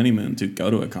 postponing my honeymoon to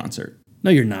go to a concert. No,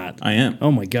 you're not. I am.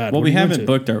 Oh my god. Well, what we are you going haven't to?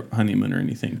 booked our honeymoon or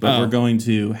anything, but Oh. we're going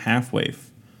to Halfway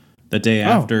the day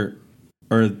after,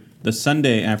 or the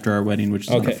Sunday after our wedding, which is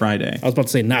on a Friday. I was about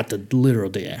to say not the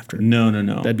literal day after. No.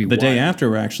 That'd be the day wild.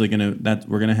 after. We're actually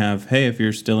gonna have. Hey, if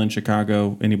you're still in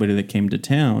Chicago, anybody that came to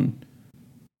town,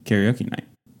 karaoke night.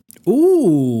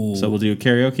 Ooh. So we'll do a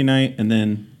karaoke night, and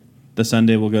then the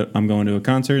Sunday I'm going to a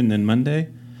concert, and then Monday,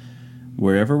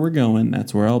 wherever we're going,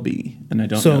 that's where I'll be, and I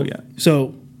don't know yet.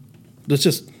 So let's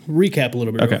just recap a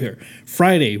little bit Okay. over here.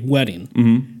 Friday,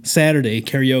 wedding. Saturday,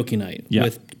 karaoke night Yeah.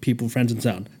 with people, friends in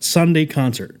town. Sunday,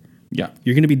 concert. Yeah,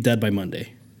 You're going to be dead by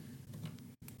Monday.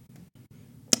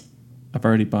 I've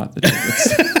already bought the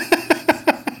tickets,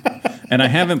 and I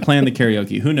haven't planned the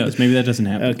karaoke. Who knows? Maybe that doesn't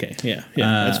happen. Okay, yeah,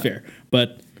 that's fair.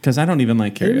 But Because I don't even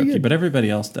like Very karaoke, good. but everybody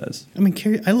else does. I mean,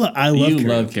 I love You karaoke.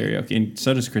 love karaoke, and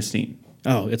so does Christine.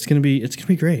 Oh, it's gonna be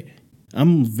great.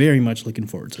 I'm very much looking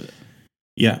forward to it.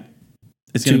 Yeah,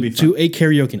 it's going to be fun. To a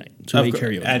karaoke night. Of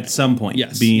course, at some point,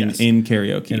 Yes, being yes. in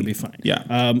karaoke. It'll be fine.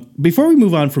 Yeah. Before we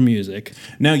move on from music,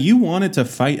 Now, you wanted to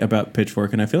fight about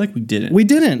Pitchfork, and I feel like we didn't. we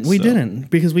didn't So-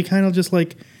 because we kind of just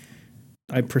like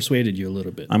I persuaded you a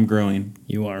little bit. I'm growing.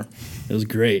 You are. It was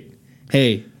great.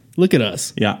 Hey, look at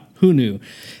us. Yeah, Who knew?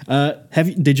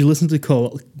 Did you listen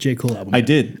to J. Cole album? I yet?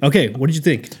 did. Okay, what did you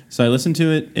think? So I listened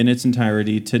to it in its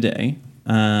entirety today.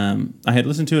 I had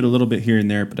listened to it a little bit here and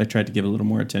there, but I tried to give a little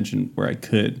more attention where I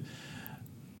could.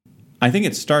 I think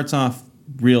it starts off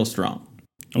real strong.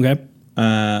 Okay.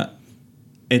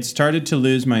 It started to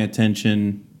lose my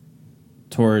attention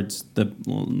towards the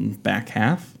back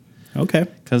half. Okay.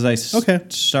 Because I Okay.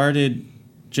 started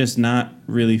just not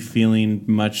really feeling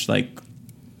much like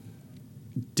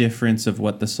difference of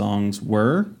what the songs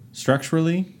were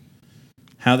structurally,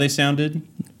 how they sounded,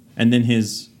 and then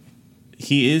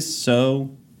he is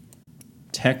so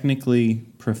technically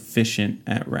proficient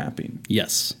at rapping,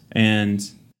 Yes. and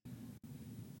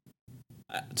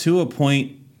to a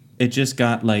point it just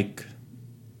got like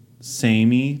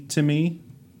samey to me,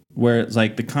 where it's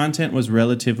like the content was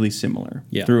relatively similar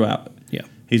throughout. Yeah.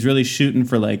 He's really shooting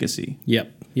for legacy.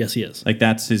 Yep. Yes, he is. Like,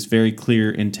 that's his very clear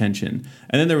intention.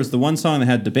 And then there was the one song that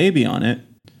had the baby on it,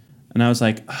 and I was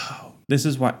like, oh, this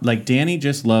is why. Like, Danny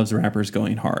just loves rappers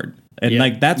going hard, and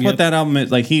like that's what that album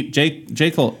is. Like,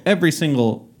 J. Cole, every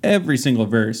single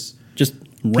verse, Just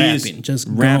rapping, just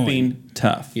rapping going.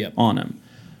 tough on him.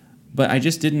 But I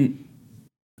just didn't.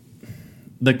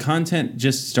 The content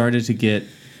just started to get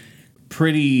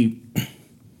pretty.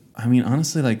 I mean,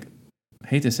 honestly, like, I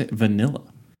hate to say it, vanilla.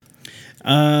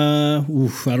 I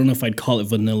don't know if I'd call it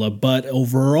vanilla, but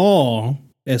overall,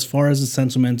 as far as the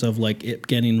sentiment of like it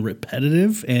getting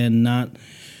repetitive and not,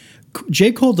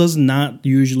 J. Cole does not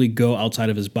usually go outside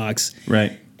of his box,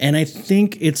 Right. and I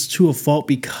think it's to a fault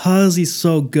because he's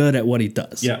so good at what he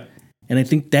does. Yeah. And I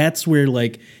think that's where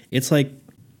like it's like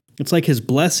his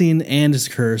blessing and his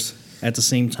curse at the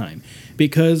same time,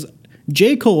 because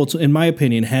J. Cole, in my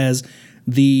opinion, has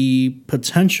the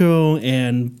potential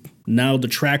and now the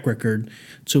track record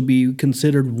to be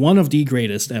considered one of the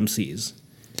greatest MCs.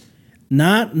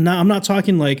 I'm not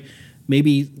talking like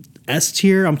maybe S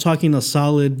tier. I'm talking a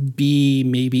solid B,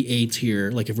 maybe A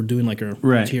tier. Like if we're doing like a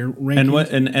tier ranking. And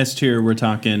what an S tier we're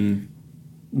talking,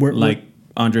 like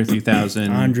Andre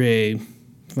 3000, Andre,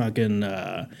 fucking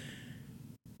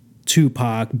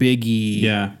Tupac, Biggie.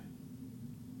 Yeah.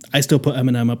 I still put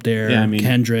Eminem up there. Yeah, I mean,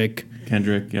 Kendrick.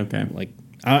 Okay. Like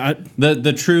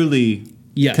The truly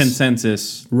Yes.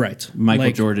 consensus, Right.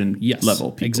 Michael Jordan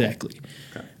level people. Exactly.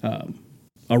 Okay.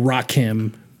 A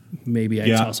Rakim, maybe I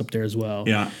Yeah. toss up there as well.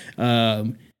 Yeah.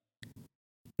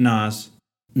 Nas.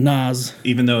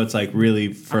 Even though it's like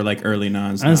really for like early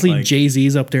Nas. Honestly, like,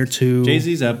 Jay-Z's up there too.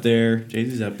 Jay-Z's up there.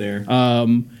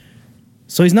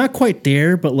 So he's not quite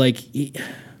there, but like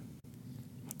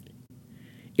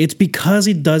it's because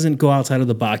he doesn't go outside of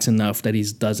the box enough that he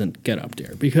doesn't get up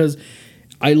there. Because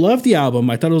I love the album.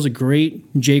 I thought it was a great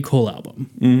J. Cole album.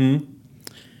 Mm-hmm.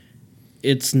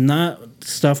 It's not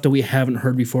stuff that we haven't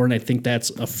heard before, and I think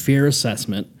that's a fair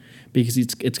assessment because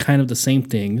it's kind of the same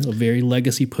thing, a very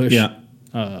legacy push. Yeah.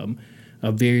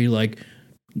 A very like,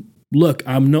 look,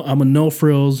 I'm a no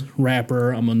frills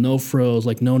rapper. I'm a no frills,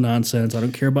 like no nonsense. I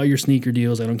don't care about your sneaker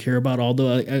deals. I don't care about all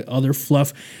the other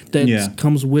fluff that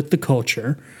comes with the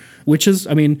culture, which is,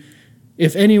 I mean,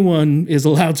 if anyone is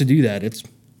allowed to do that, it's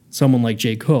someone like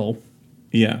J. Cole.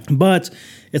 Yeah. But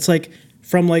it's like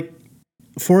from like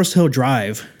Forest Hill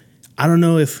Drive, I don't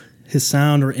know if his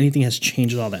sound or anything has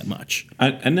changed all that much.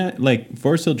 And that, like,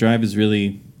 Forest Hill Drive is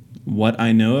really what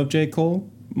I know of J. Cole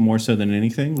more so than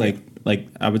anything. Like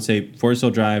I would say Forest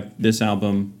Hill Drive, this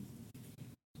album,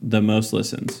 the most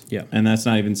listens. Yeah. And that's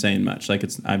not even saying much. Like,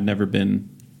 I've never been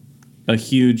a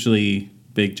hugely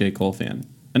big J. Cole fan.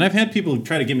 And I've had people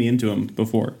try to get me into him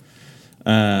before.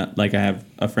 Like, I have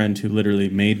a friend who literally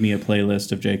made me a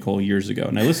playlist of J. Cole years ago.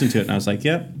 And I listened to it and I was like,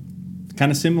 yep,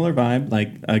 kind of similar vibe.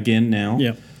 Like, again now.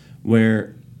 Yeah.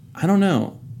 Where, I don't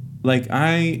know. Like,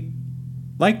 I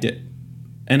liked it.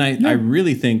 And I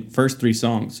really think first 3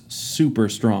 songs, super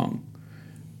strong.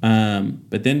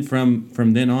 But then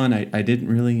from then on, I didn't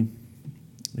really,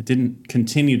 it didn't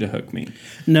continue to hook me.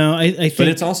 No, I think. But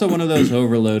it's also one of those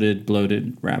overloaded,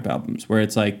 bloated rap albums where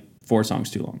it's like 4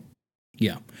 songs too long.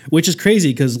 Yeah, which is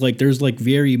crazy because like there's like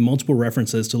very multiple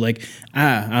references to like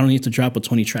I don't need to drop a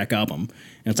 20-track album.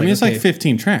 And it's like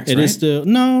 15 tracks. It right? is still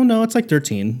no, it's like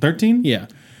 13. 13? Yeah,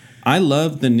 I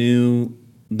love the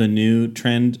new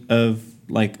trend of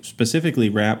like specifically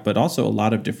rap, but also a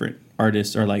lot of different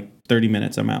artists are like 30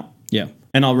 minutes. I'm out. Yeah,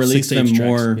 and I'll release 6 to 8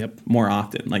 them tracks. more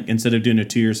often. Like instead of doing a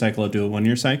 2-year cycle, I'll do a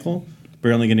 1-year cycle.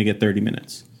 We're only going to get 30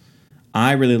 minutes.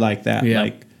 I really like that. Yeah.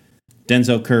 Like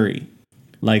Denzel Curry.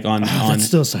 Like on that's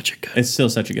still such a good. It's still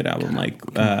such a good album.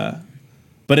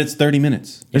 But it's 30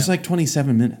 minutes. It's like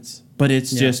 27 minutes. But it's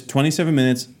just 27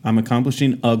 minutes. I'm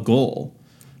accomplishing a goal.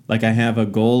 Like I have a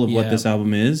goal of what this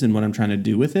album is and what I'm trying to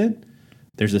do with it.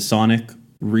 There's a sonic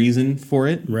reason for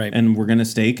it. Right. And we're going to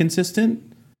stay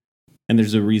consistent. And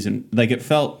there's a reason. Like it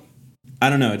felt, I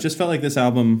don't know. It just felt like this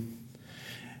album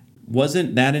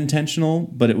wasn't that intentional,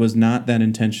 but it was not that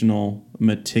intentional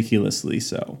meticulously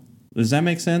so. Does that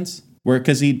make sense? Where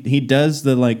because he does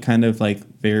the like kind of like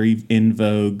very in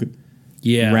vogue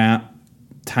rap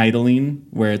titling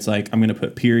where it's like I'm gonna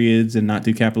put periods and not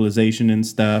do capitalization and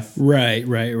stuff. Right.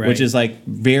 Which is like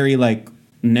very like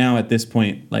now at this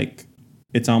point like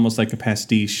it's almost like a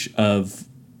pastiche of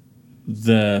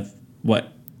the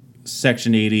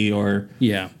Section 80 or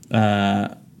like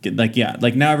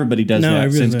now everybody does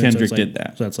that since Kendrick did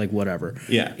that. So that's like whatever.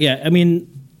 Yeah. I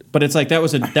mean. But it's like that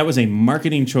was a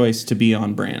marketing choice to be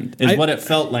on brand, is what it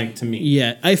felt like to me.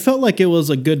 Yeah, I felt like it was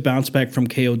a good bounce back from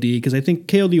KOD because I think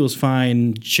KOD was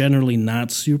fine, generally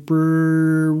not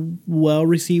super well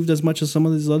received as much as some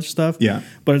of this other stuff. Yeah.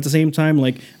 But at the same time,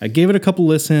 like I gave it a couple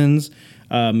listens,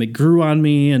 it grew on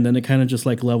me, and then it kind of just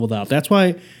like leveled out. That's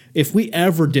why if we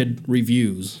ever did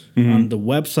reviews on the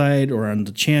website or on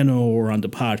the channel or on the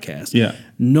podcast,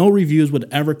 no reviews would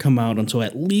ever come out until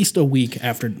at least a week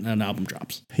after an album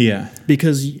drops. Yeah.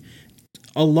 Because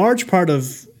a large part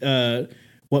of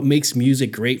what makes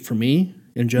music great for me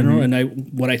in general, and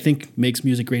what I think makes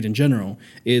music great in general,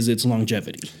 is its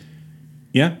longevity.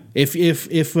 Yeah.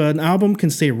 If an album can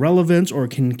stay relevant or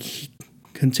can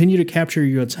continue to capture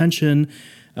your attention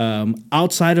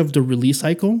outside of the release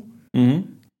cycle,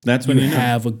 that's when you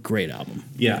have a great album.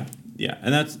 Yeah,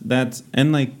 and that's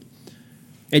and like,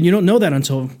 and you don't know that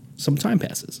until some time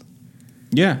passes.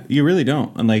 Yeah, you really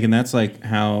don't, and that's like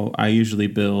how I usually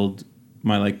build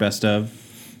my like best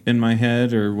of in my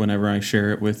head, or whenever I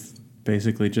share it with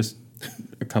basically just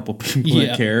a couple people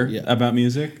that care about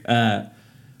music.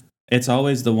 It's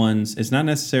always the ones. It's not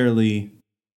necessarily.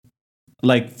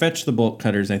 Like Fetch the Bolt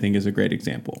Cutters, I think is a great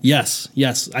example. Yes,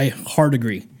 I hard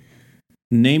agree.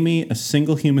 Name me a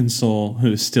single human soul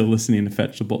who is still listening to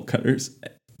Fetch the Bolt Cutters,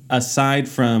 aside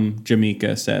from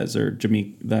Jamaica Says or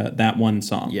that one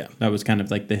song. Yeah, that was kind of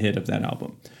like the hit of that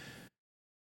album.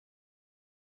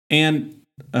 And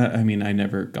I mean, I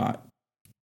never got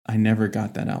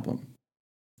that album.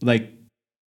 Like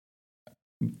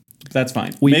That's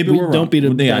fine. Maybe we're wrong. Don't beat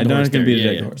a dead horse. Don't beat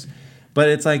a dead horse. But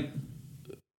it's like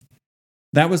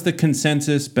that was the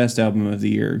consensus best album of the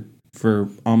year for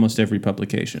almost every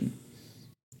publication.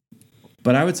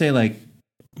 But I would say like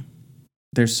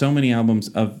there's so many albums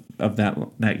of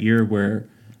that year where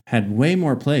had way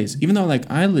more plays. Even though like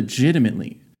I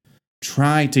legitimately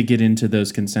try to get into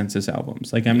those consensus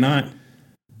albums. Like I'm not.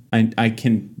 I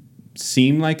can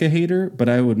seem like a hater, but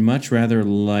I would much rather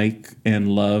like and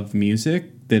love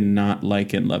music than not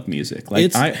like and love music.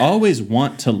 Like I always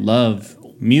want to love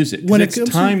music when it's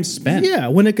time spent. Yeah,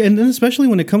 and especially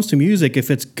when it comes to music,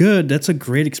 if it's good, that's a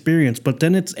great experience. But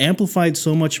then it's amplified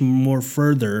so much more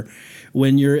further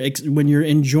when you're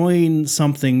enjoying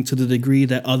something to the degree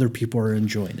that other people are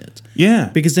enjoying it. Yeah,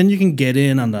 because then you can get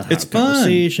in on the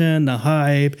conversation, the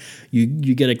hype. You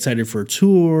get excited for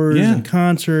tours and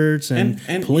concerts and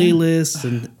playlists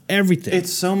and everything.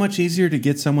 It's so much easier to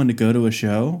get someone to go to a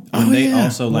show when they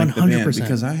also like 100%. The band,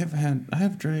 because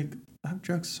I've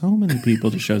drugged so many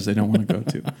people to shows they don't want to go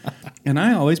to, and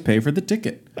I always pay for the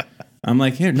ticket. I'm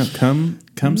like, here, no, come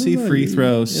see Free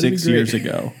Throw 6 years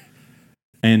ago.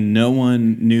 And no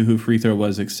one knew who Free Throw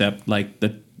was except like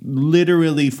the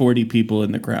literally 40 people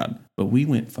in the crowd. But we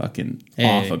went fucking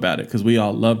off about it because we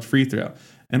all loved Free Throw.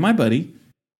 And my buddy,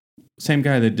 same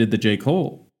guy that did the J.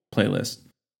 Cole playlist,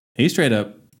 he straight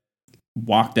up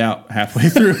walked out halfway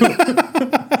through.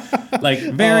 Like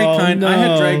very kind. No, I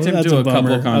had dragged him to a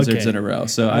couple concerts in a row,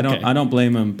 so I don't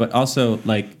blame him. But also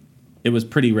like it was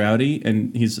pretty rowdy,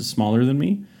 and he's smaller than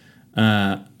me.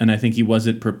 And I think he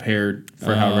wasn't prepared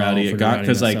for how rowdy it got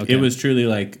because like it was truly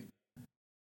like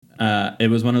it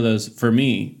was one of those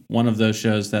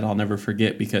shows that I'll never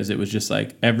forget because it was just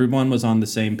like everyone was on the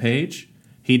same page.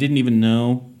 He didn't even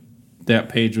know that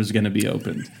page was going to be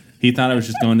opened. He thought I was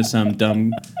just going to some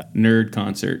dumb nerd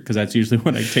concert because that's usually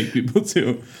what I take people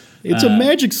to. It's a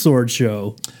magic sword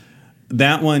show.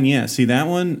 That one, yeah. See, that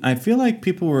one, I feel like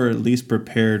people were at least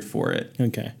prepared for it.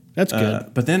 Okay. That's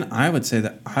good. But then I would say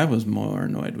that I was more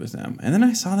annoyed with them. And then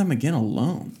I saw them again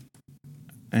alone.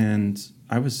 And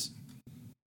I was...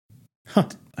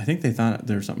 I think they thought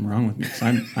there was something wrong with me. Because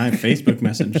I Facebook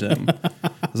messaged them.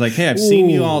 I was like, hey, I've seen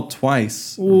you all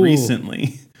twice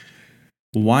recently.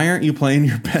 Why aren't you playing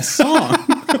your best song?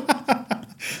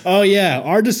 Oh, yeah.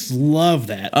 Artists love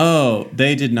that. Oh,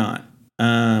 they did not.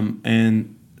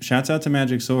 And shouts out to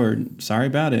Magic Sword. Sorry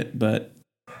about it, but...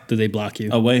 Did they block you?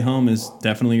 A Way Home is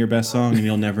definitely your best song, and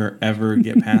you'll never, ever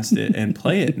get past it and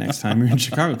play it next time you're in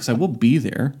Chicago, because I will be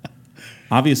there,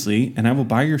 obviously, and I will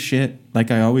buy your shit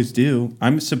like I always do.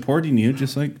 I'm supporting you.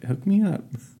 Just, like, hook me up.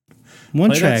 One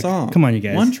play track. That song. Come on, you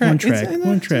guys. One track.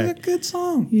 One track. It's a good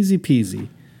song. Easy peasy.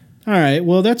 All right.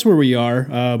 Well, that's where we are.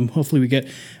 Hopefully we get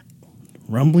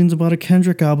rumblings about a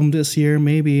Kendrick album this year.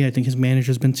 Maybe. I think his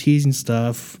manager's been teasing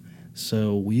stuff.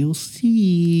 So we'll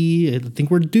see. I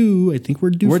think we're due. We're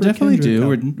definitely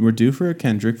due. We're due for a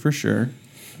Kendrick for sure.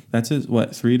 That's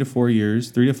 3 to 4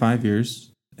 years, 3 to 5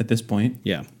 years at this point.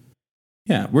 Yeah.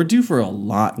 Yeah, we're due for a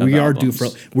lot of albums.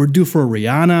 We're due for a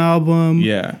Rihanna album.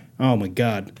 Yeah. Oh my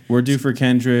God. We're due for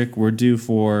Kendrick. We're due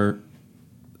for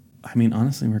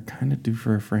honestly, we're kind of due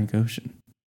for a Frank Ocean.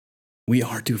 We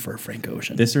are due for a Frank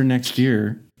Ocean. This or next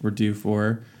year, we're due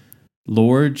for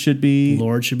Lord should be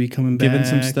coming back, giving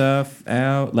some stuff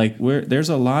out. Like there's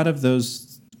a lot of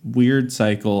those weird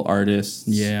cycle artists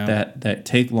that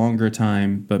take longer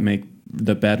time but make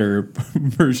the better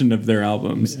version of their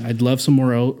albums. I'd love some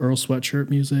more Earl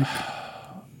Sweatshirt music,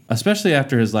 especially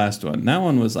after his last one. That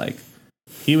one was like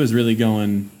he was really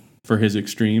going for his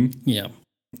extreme. Yeah,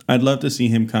 I'd love to see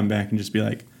him come back and just be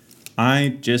like,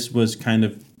 I just was kind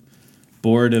of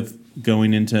bored of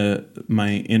going into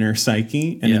my inner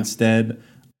psyche, and instead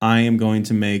I am going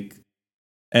to make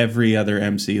every other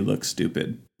MC look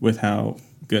stupid with how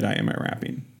good I am at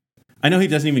rapping. I know he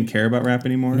doesn't even care about rap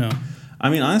anymore. No. I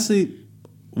mean, honestly,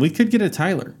 we could get a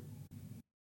Tyler.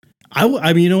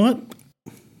 I mean, you know what?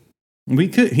 We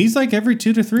could. He's like every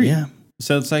 2 to 3. Yeah.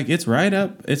 So it's like it's right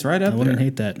up. It's right up. I wouldn't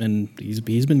hate that, and he's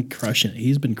been crushing it.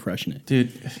 He's been crushing it,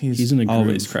 dude. He's in a groove.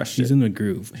 Always crushed it. He's in a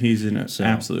groove. He's in an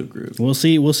absolute groove. We'll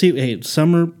see. Hey,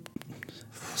 summer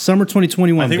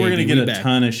 2021. I think we're gonna get a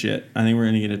ton of shit. I think we're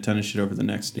gonna get a ton of shit over the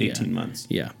next 18 months.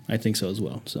 Yeah, I think so as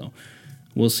well. So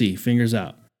we'll see. Fingers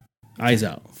out, eyes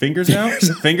out. Fingers out.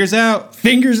 Fingers out.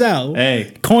 Fingers out.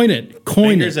 Hey, coin it.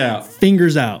 Fingers out.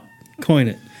 Fingers out. Coin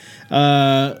it.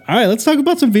 All right, let's talk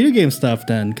about some video game stuff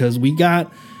then, because we got.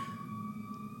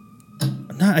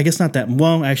 I guess not that.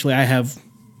 Well, actually, I have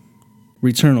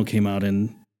Returnal came out,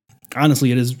 and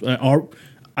honestly, it is. I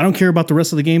don't care about the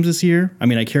rest of the games this year. I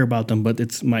mean, I care about them, but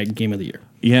it's my game of the year.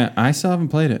 Yeah, I still haven't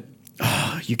played it.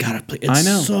 you gotta play. It's I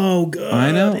know. so good.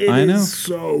 I know. It I know. is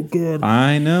so good.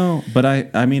 I know, but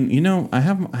I mean,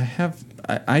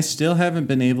 I still haven't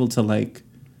been able to like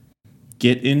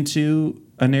get into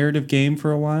a narrative game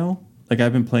for a while. Like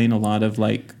I've been playing a lot of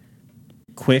like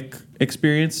quick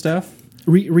experience stuff.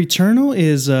 Returnal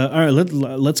is all right.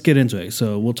 Let's get into it.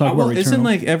 So we'll talk about Returnal. Isn't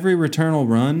like every Returnal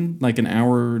run like an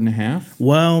hour and a half?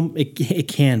 Well, it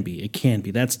can be. It can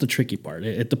be. That's the tricky part.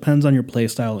 It depends on your play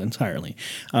style entirely.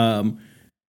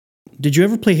 Did you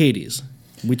ever play Hades?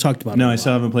 We talked about it. No, I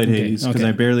still haven't played Hades because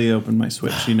I barely opened my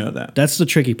Switch. You know that. That's the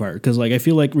tricky part because like I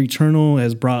feel like Returnal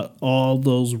has brought all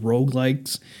those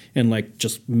roguelikes and like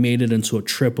just made it into a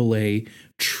AAA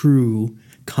true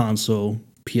console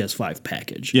PS5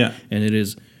 package. Yeah. And it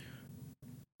is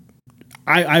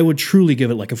I would truly give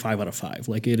it like a 5 out of 5.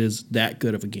 Like it is that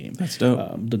good of a game. That's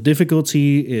dope. The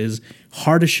difficulty is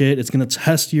hard as shit. It's going to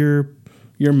test your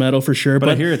metal for sure. But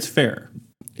I hear it's fair.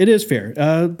 It is fair.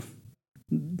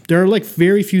 There are like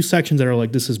very few sections that are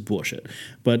like, this is bullshit.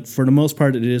 But for the most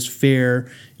part, it is fair.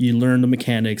 You learn the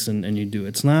mechanics and you do.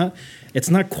 It's not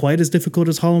quite as difficult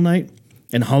as Hollow Knight.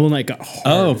 And Hollow Knight got hard.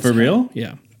 Oh, for real?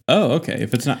 Yeah. Oh, okay.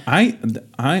 If it's not, I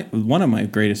one of my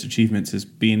greatest achievements is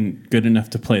being good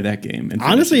enough to play that game. And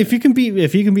honestly, if you can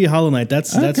beat Hollow Knight,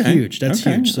 that's huge. That's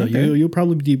huge. So you'll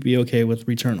probably be okay with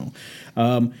Returnal.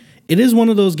 It is one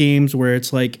of those games where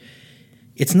it's like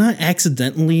it's not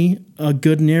accidentally a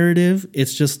good narrative.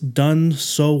 It's just done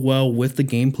so well with the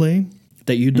gameplay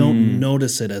that you don't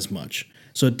notice it as much.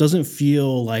 So it doesn't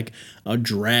feel like a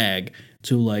drag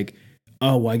to like,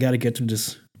 oh, well, I got to get through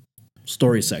this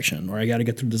story section or I got to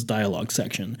get through this dialogue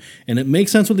section. And it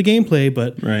makes sense with the gameplay,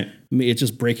 but it's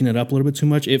just breaking it up a little bit too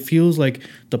much. It feels like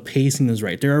the pacing is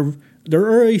right. There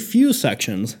are a few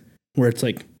sections where it's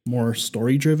like more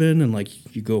story driven and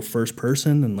like you go first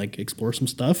person and like explore some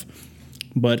stuff,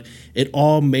 but it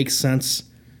all makes sense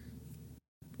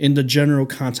in the general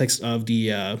context of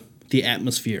the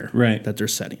atmosphere that they're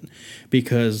setting,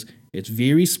 because it's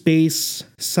very space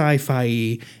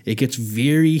sci-fi. It gets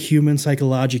very human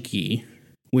psychologic-y,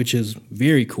 which is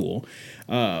very cool.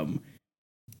 And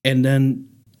then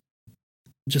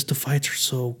just the fights are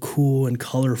so cool and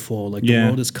colorful. Like the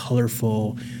world is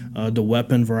colorful. The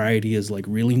weapon variety is like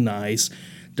really nice.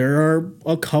 There are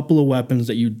a couple of weapons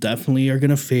that you definitely are going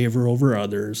to favor over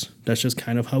others. That's just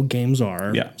kind of how games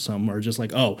are. Yeah. Some are just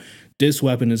like, oh, this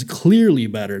weapon is clearly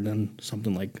better than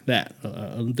something like that,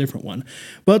 a different one.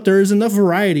 But there is enough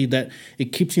variety that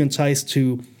it keeps you enticed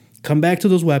to come back to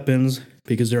those weapons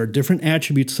because there are different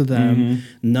attributes to them.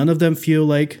 Mm-hmm. None of them feel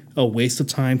like a waste of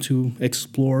time to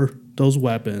explore those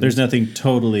weapons. There's nothing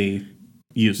totally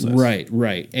useless.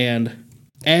 Right. And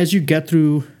as you get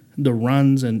through the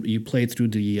runs and you play through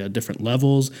the different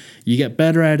levels, you get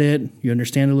better at it. You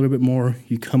understand a little bit more.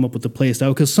 You come up with the play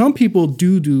style, because some people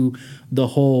do the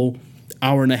whole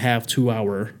hour and a half, 2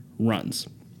 hour runs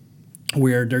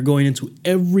where they're going into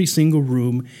every single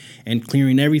room and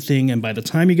clearing everything. And by the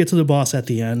time you get to the boss at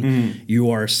the end, you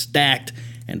are stacked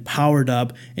and powered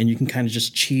up, and you can kind of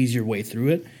just cheese your way through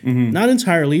it. Not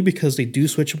entirely, because they do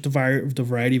switch up the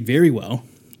variety very well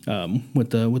with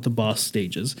the boss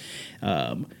stages.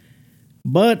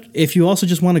 But if you also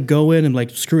just want to go in and like,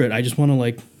 screw it, I just want to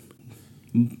like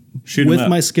shoot with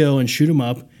my skill and shoot them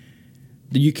up,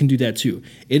 then you can do that too.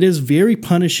 It is very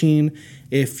punishing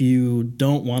if you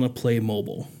don't want to play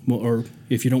mobile, or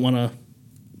if you don't want to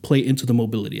play into the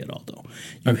mobility at all, though.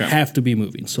 You have to be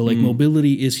moving. So like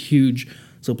mobility is huge.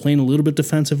 So playing a little bit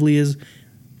defensively is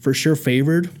for sure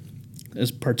favored,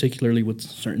 as particularly with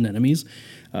certain enemies,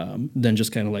 than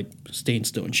just kind of like staying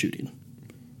still and shooting.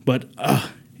 But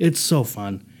it's so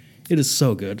fun. It is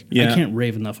so good. I can't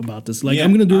rave enough about this. Like I'm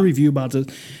going to do a review about this.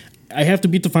 I have to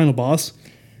beat the final boss,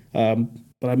 but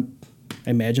I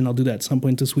imagine I'll do that at some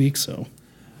point this week. So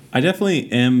I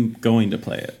definitely am going to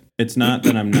play it. It's not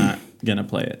that I'm not going to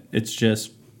play it. It's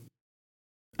just,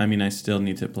 I mean, I still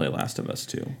need to play Last of Us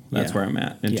 2. That's where I'm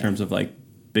at in terms of like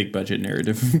big budget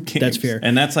narrative games. That's fair.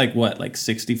 And that's like what, like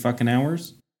 60 fucking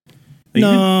hours? Like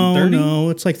no,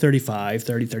 it's like 35.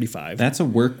 That's a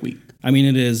work week. I mean,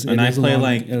 it is. And I play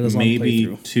like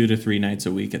maybe 2 to 3 nights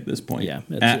a week at this point. Yeah,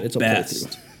 it's a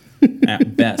best.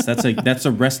 At best. That's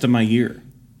the rest of my year.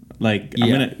 Like, I'm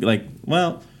going to, like,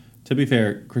 well, to be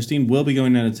fair, Christine will be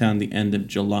going out of town the end of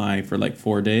July for like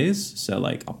 4 days. So,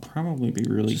 like, I'll probably be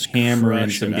really hammering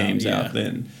some games out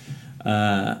then.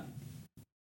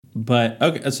 But,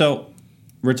 okay, so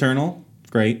Returnal,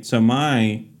 great. So,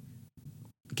 my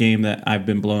game that I've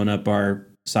been blowing up our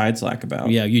side Slack about.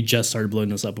 Yeah, you just started blowing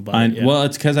this up about it. Yeah. Well,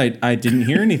 it's because I didn't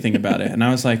hear anything about it. And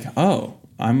I was like, oh,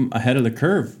 I'm ahead of the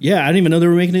curve. Yeah, I didn't even know they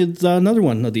were making another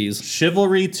one of these.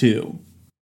 Chivalry 2.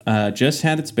 just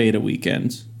had its beta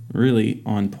weekend, really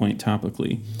on point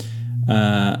topically.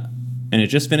 And it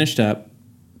just finished up.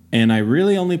 And I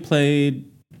really only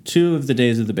played 2 of the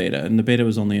days of the beta. And the beta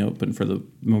was only open for the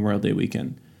Memorial Day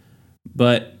weekend.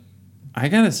 But I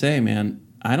gotta say, man,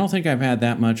 I don't think I've had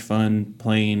that much fun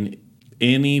playing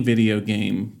any video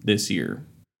game this year.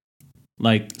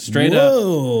 Like, straight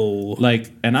up.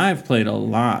 Like, and I've played a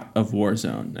lot of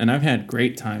Warzone. And I've had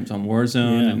great times on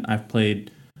Warzone. And I've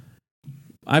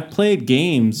played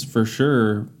games for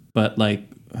sure. But, like,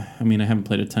 I mean, I haven't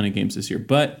played a ton of games this year.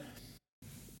 But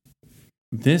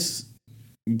this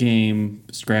game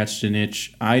scratched an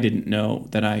itch I didn't know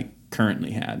that I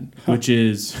currently had, which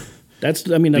is that's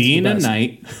being a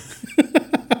knight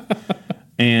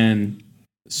and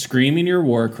screaming your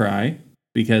war cry,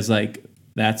 because like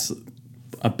that's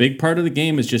a big part of the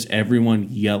game is just everyone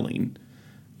yelling.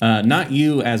 Not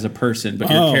you as a person, but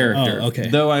your character. Okay.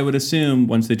 Though I would assume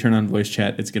once they turn on voice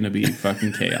chat, it's going to be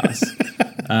fucking chaos.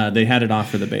 They had it off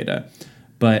for the beta.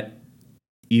 But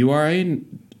you are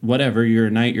whatever, you're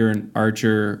a knight, you're an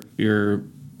archer, you're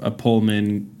a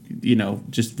Pullman,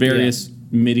 just various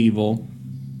medieval.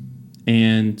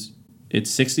 And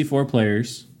it's 64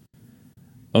 players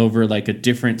over like a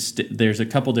different, there's a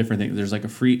couple different things. There's like a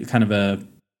free kind of a,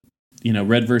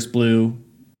 red versus blue,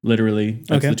 literally.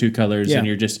 That's the 2 colors. Yeah. And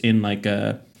you're just in like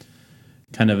a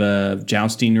kind of a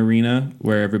jousting arena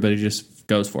where everybody just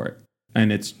goes for it.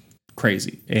 And it's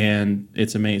crazy and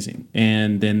it's amazing.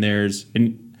 And then there's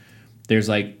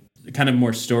like kind of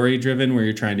more story driven where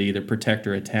you're trying to either protect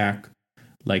or attack,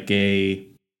 like a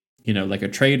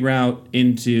trade route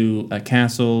into a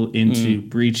castle, into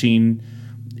breaching,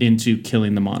 into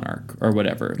killing the monarch or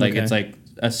whatever. Like it's like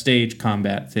a stage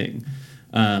combat thing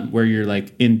where you're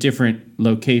like in different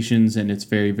locations and it's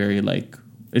very, very like,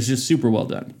 it's just super well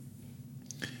done.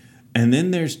 And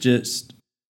then there's just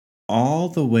all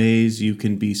the ways you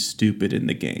can be stupid in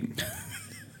the game.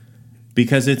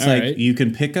 Because it's you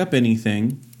can pick up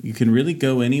anything, you can really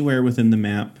go anywhere within the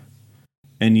map,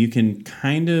 and you can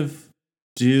kind of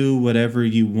do whatever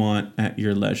you want at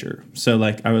your leisure. So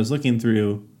like I was looking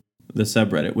through the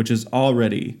subreddit, which is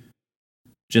already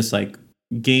just like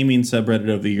gaming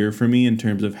subreddit of the year for me in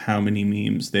terms of how many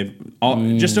memes they've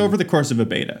just over the course of a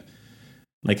beta.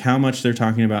 Like how much they're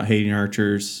talking about hating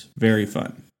archers, very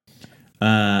fun.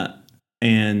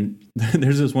 And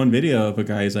there's this one video of a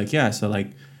guy who's like, yeah, so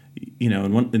like,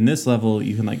 in this level,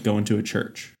 you can like go into a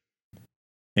church.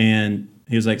 And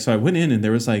he was like, so I went in and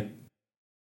there was like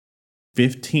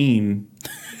 15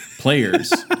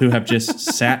 players who have just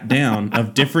sat down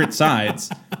of different sides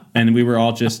and we were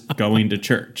all just going to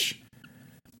church.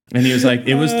 And he was like,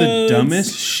 it was the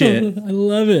dumbest shit I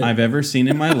love it. I've ever seen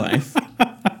in my life.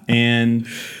 And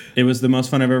it was the most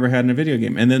fun I've ever had in a video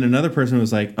game. And then another person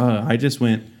was like, oh, I just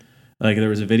went, like there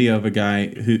was a video of a guy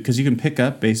who, because you can pick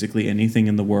up basically anything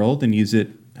in the world and use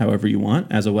it however you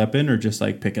want as a weapon or just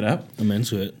like pick it up. I'm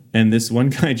into it. And this one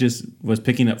guy just was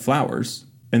picking up flowers.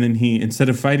 And then he, instead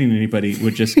of fighting anybody,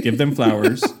 would just give them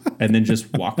flowers and then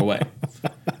just walk away.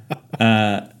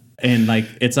 And like,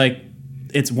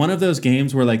 it's one of those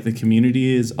games where like the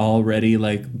community is already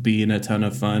like being a ton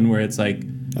of fun, where it's like,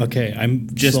 okay, I'm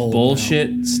just bullshit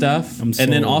now. Stuff. And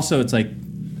then also it's like,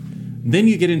 then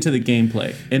you get into the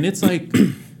gameplay and it's like,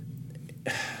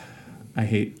 I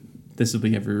hate, this will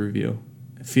be every review.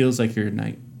 It feels like you're a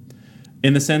knight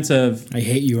in the sense of, I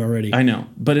hate you already. I know,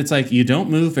 but it's like, you don't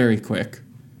move very quick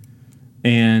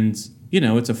and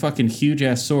it's a fucking huge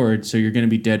ass sword. So you're going to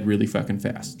be dead really fucking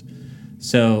fast.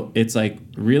 So it's like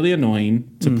really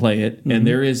annoying to play it. And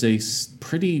there is a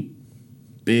pretty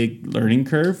big learning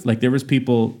curve. Like there was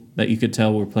people that you could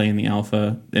tell were playing the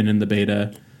alpha and in the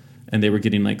beta and they were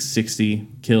getting like 60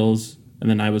 kills. And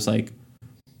then I was like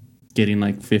getting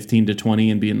like 15 to 20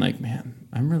 and being like, man,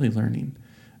 I'm really learning.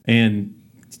 And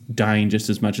dying just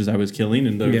as much as I was killing.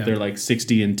 And they're like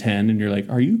 60 and 10. And you're like,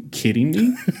 are you kidding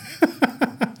me?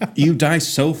 You die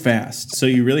so fast. So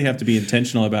you really have to be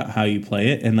intentional about how you play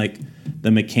it. And like the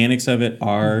mechanics of it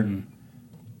are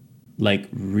like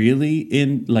really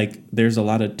there's a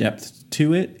lot of depth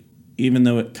to it, even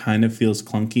though it kind of feels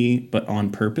clunky, but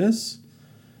on purpose.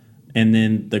 And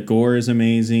then the gore is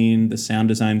amazing. The sound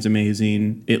design's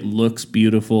amazing. It looks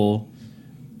beautiful.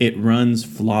 It runs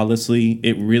flawlessly.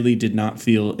 It really did not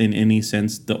feel in any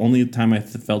sense. The only time I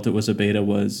felt it was a beta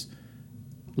was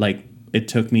like it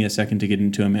took me a second to get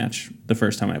into a match the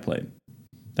first time I played.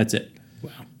 That's it.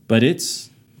 Wow. But it's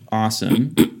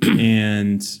awesome.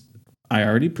 And I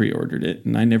already pre-ordered it,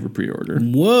 and I never pre-order.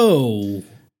 Whoa.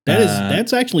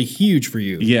 That's actually huge for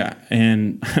you. Yeah,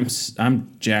 and I'm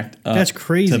jacked up. That's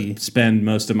crazy. To spend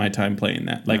most of my time playing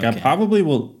that. Like I probably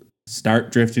will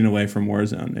start drifting away from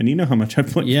Warzone. And you know how much I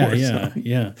play Warzone.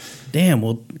 Yeah. Damn.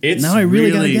 Well, It's now I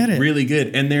really gotta get it. Really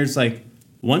good. And there's like,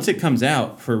 once it comes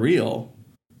out for real,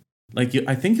 like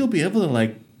I think you'll be able to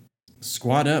like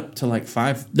squat up to like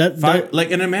five.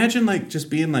 Like, and imagine like just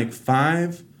being like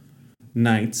 5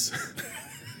 nights,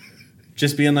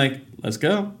 just being like, let's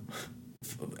go,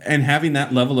 and having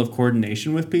that level of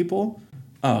coordination with people.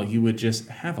 Oh, you would just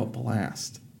have a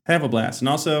blast. And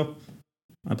also,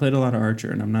 I played a lot of Archer,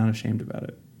 and I'm not ashamed about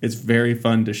it. It's very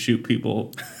fun to shoot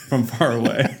people from far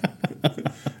away.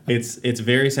 It's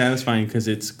very satisfying because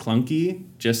it's clunky,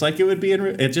 just like it would be in.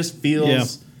 It just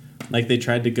feels like they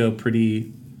tried to go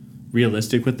pretty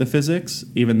realistic with the physics,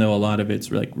 even though a lot of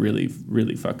it's like really,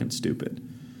 really fucking stupid.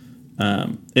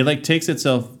 It like takes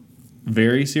itself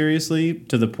very seriously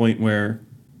to the point where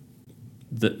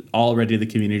already the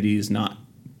community is not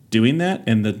doing that,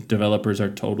 and the developers are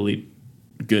totally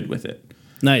good with it.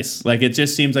 Nice. Like, it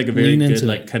just seems like a very good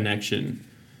like connection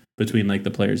between like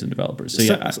the players and developers. So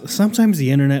yeah, sometimes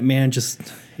the internet, man,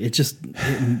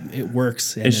 it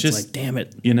works, and it's like, damn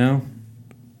it, you know.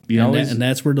 And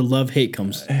that's where the love-hate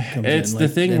comes it's in. the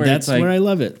thing where that's it's like, where I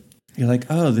love it. You're like,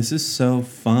 oh, this is so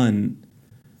fun,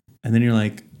 and then you're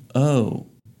like, oh,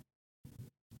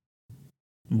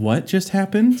 what just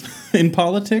happened in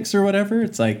politics or whatever?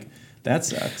 It's like, that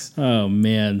sucks. Oh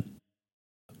man.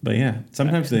 But yeah,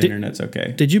 sometimes the internet's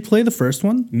okay. Did you play the first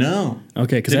one? No.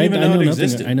 Okay, because I know nothing.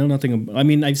 Existed. I know nothing. I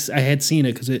mean, I had seen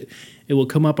it because it will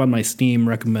come up on my Steam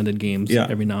recommended games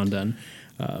every now and then.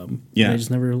 I just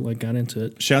never like got into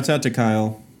it. Shouts out to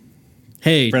Kyle.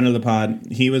 Hey, friend of the pod.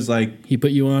 He was like, he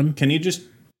put you on. Can you just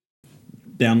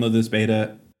download this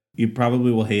beta? You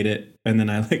probably will hate it. And then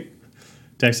I like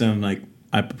texted him like,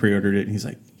 I pre-ordered it, and he's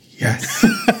like, yes,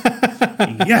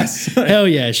 yes, hell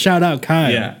yeah! Shout out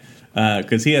Kyle. Yeah.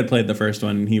 Because he had played the first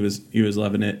one and he was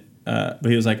loving it, but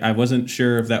he was like, I wasn't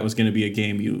sure if that was going to be a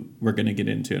game you were going to get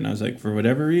into, and I was like, for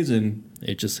whatever reason,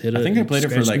 it just hit. I think I played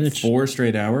it for like 4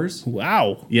 straight hours.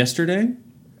 Wow! Yesterday,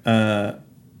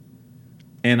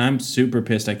 and I'm super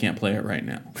pissed I can't play it right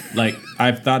now. Like,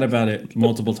 I've thought about it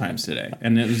multiple times today,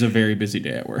 and it was a very busy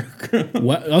day at work.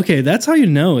 What? Okay, that's how you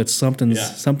know it's something's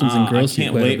engrossed. I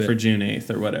can't wait for June 8th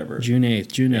or whatever. June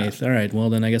 8th. All right, well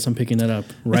then I guess I'm picking that up.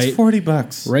 Right, it's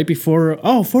 $40. Right before.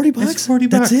 Oh, $40. It's $40.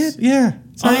 That's it. Yeah,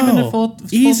 it's not even the full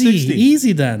easy, 60.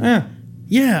 Easy then. Yeah.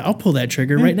 Yeah, I'll pull that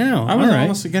trigger right now. I was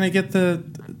almost going to get the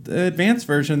advanced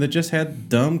version that just had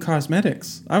dumb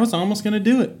cosmetics. I was almost going to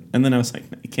do it. And then I was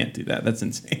like, no, you can't do that. That's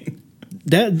insane.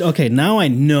 Okay, now I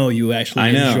know you actually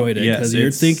enjoyed it because you're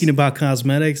thinking about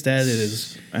cosmetics. That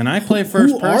is. And I play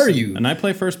first person. Who are you? And I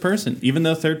play first person, even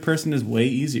though third person is way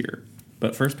easier.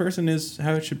 But first person is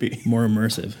how it should be. More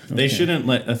immersive. Okay. They shouldn't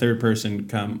let a third person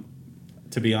come.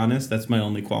 To be honest, that's my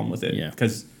only qualm with it. Yeah.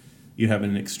 Because you have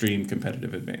an extreme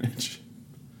competitive advantage.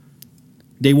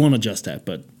 They won't adjust that,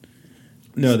 but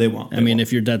no, they won't. I mean,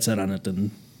 if you're dead set on it,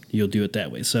 then you'll do it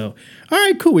that way. So, all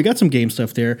right, cool. We got some game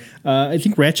stuff there. I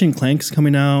think Ratchet and Clank's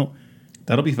coming out.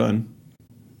 That'll be fun.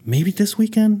 Maybe this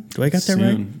weekend. Do I got that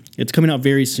right? It's coming out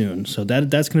very soon, so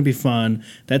that's going to be fun.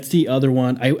 That's the other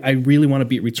one. I really want to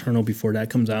beat Returnal before that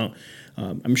comes out.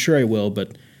 I'm sure I will,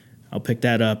 but I'll pick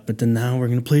that up. But then now we're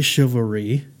going to play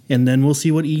Chivalry, and then we'll see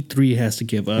what E3 has to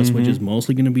give us, which is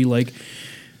mostly going to be like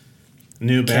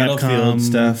new Battlefield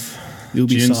stuff. Ubisoft.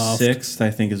 June 6th,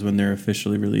 I think, is when they're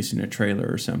officially releasing a trailer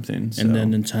or something. So. And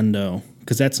then Nintendo,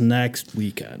 because that's next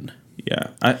weekend.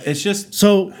 Yeah. It's just...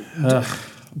 So,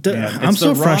 I'm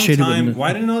so frustrated.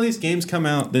 Why didn't all these games come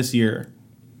out this year?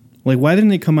 Like, why didn't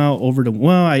they come out over the...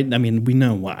 Well, I mean, we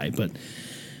know why, but...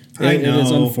 It is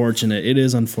unfortunate. It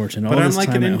is unfortunate. But I'm like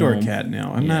an indoor cat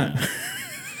now. I'm not...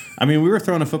 I mean, we were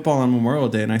throwing a football on Memorial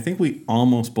Day, and I think we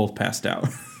almost both passed out.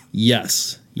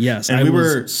 Yes. And we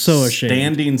were so ashamed.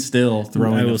 Standing still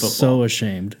throwing the football. I was so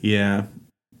ashamed. Yeah.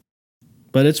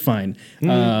 But it's fine.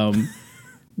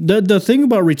 The thing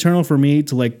about Returnal for me,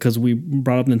 to like, because we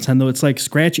brought up Nintendo, it's like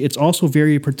it's also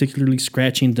very particularly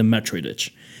scratching the Metroid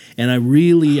itch. And I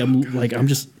really am I'm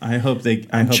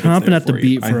chomping at the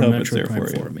beat for a Metroid Prime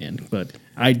 4, man. But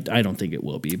I don't think it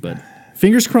will be. But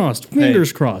fingers crossed.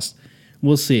 Fingers crossed.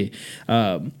 We'll see.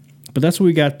 But that's what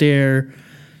we got there.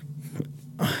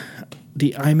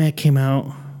 The iMac came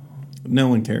out. No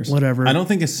one cares. Whatever. I don't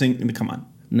think come on.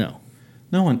 No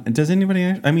one. Does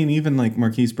anybody? I mean, even like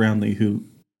Marquise Brownlee, who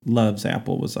loves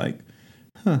Apple, was like,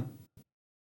 huh.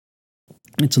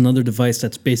 It's another device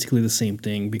that's basically the same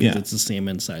thing because it's the same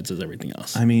insides as everything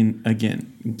else. I mean,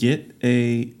 again, get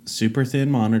a super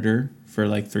thin monitor for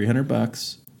like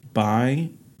 $300. Buy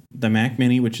the Mac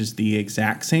Mini, which is the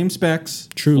exact same specs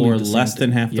for less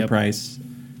than half the price.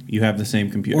 you have the same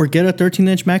computer. Or get a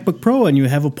 13-inch MacBook Pro and you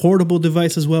have a portable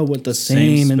device as well with the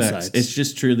same specs. insides. It's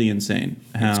just truly insane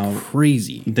how it's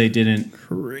crazy. they didn't.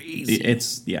 Crazy.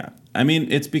 It's I mean,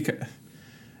 it's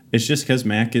just because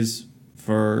Mac is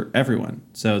for everyone,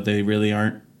 so they really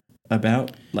aren't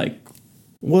about like.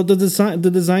 Well, the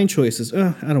design choices.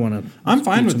 I don't want to. I'm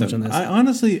fine with them.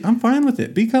 I'm fine with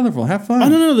it. Be colorful. Have fun. Oh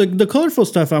no, the colorful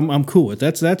stuff I'm cool with.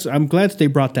 That's. I'm glad that they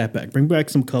brought that back. Bring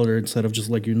back some color instead of just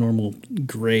like your normal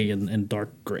gray and dark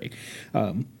gray.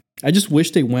 I just wish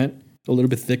they went a little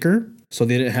bit thicker so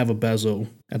they didn't have a bezel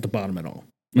at the bottom at all.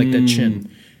 Like that chin.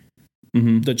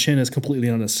 Mm-hmm. The chin is completely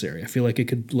unnecessary. I feel like it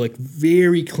could look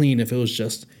very clean if it was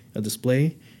just a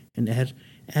display and add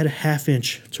a half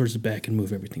inch towards the back and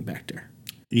move everything back there.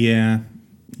 Yeah.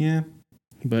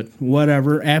 But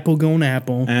whatever. Apple going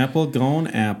Apple. Apple going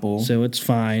Apple. So it's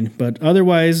fine. But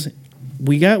otherwise,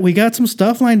 we got some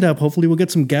stuff lined up. Hopefully we'll get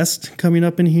some guests coming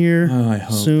up in here I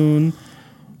hope. soon.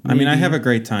 I mean, I have a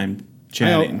great time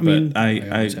chatting, I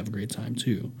always have a great time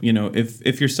too. You know,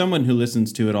 if you're someone who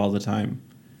listens to it all the time,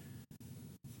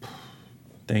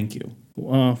 thank you.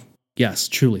 Yes,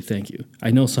 truly, thank you.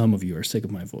 I know some of you are sick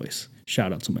of my voice.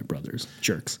 Shout out to my brothers,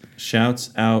 jerks.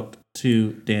 Shouts out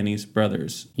to Danny's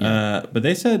brothers. Yeah. But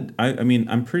they said, I mean,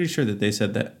 I'm pretty sure that they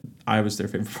said that I was their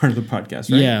favorite part of the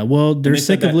podcast, right? Yeah, well, they're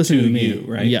sick of listening to me. You,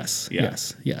 right? Yes, Yeah.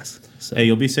 yes. So Hey,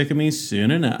 you'll be sick of me soon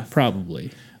enough.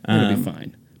 probably. It'll be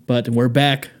fine. But we're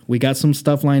back. We got some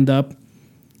stuff lined up.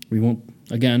 We won't,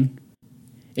 again,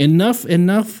 enough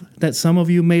that some of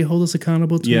you may hold us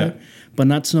accountable to it, but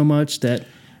not so much that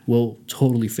we'll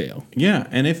totally fail. Yeah,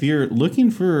 and if you're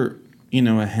looking for,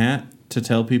 a hat to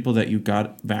tell people that you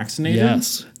got vaccinated,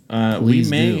 Yes, we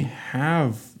may do.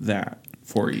 have that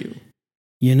for you.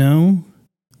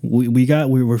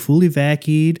 We're fully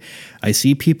vacied. I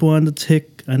see people on the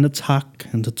Tik and the Talk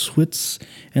and the Twits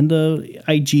and the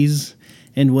IGs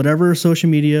and whatever social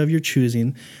media of your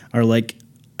choosing are like,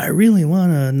 I really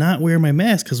want to not wear my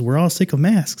mask because we're all sick of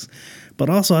masks. But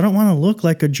also, I don't want to look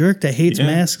like a jerk that hates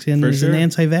masks and is an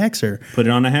anti-vaxxer. Put it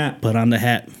on a hat. Put on the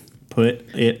hat. Put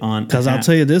it on. Because I'll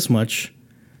tell you this much: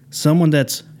 someone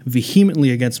that's vehemently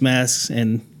against masks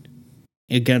and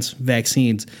against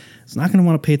vaccines is not going to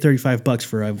want to pay $35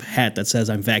 for a hat that says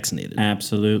I'm vaccinated.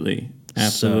 Absolutely.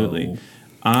 So,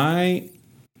 I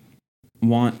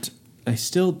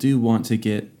still do want to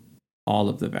get all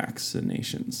of the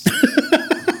vaccinations.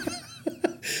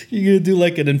 You're gonna do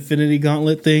like an infinity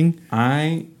gauntlet thing?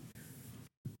 I've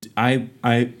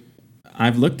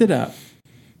looked it up.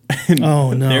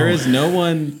 Oh no! There is no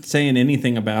one saying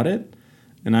anything about it,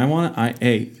 and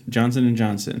hey, Johnson &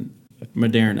 Johnson,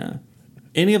 Moderna,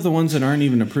 any of the ones that aren't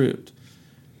even approved.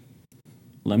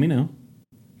 Let me know.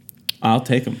 I'll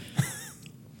take them.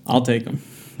 I'll take them.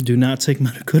 Do not take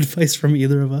medical advice from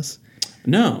either of us.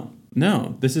 No.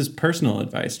 This is personal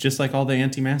advice, just like all the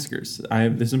anti-maskers.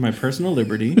 This is my personal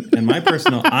liberty, and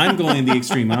I'm going the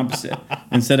extreme opposite.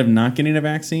 Instead of not getting a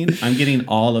vaccine, I'm getting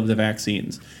all of the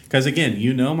vaccines. Because again,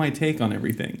 my take on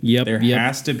everything. There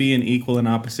has to be an equal and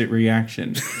opposite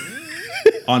reaction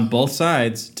on both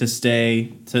sides to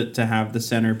have the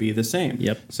center be the same.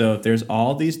 Yep. So if there's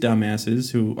all these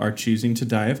dumbasses who are choosing to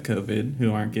die of COVID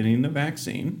who aren't getting the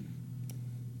vaccine,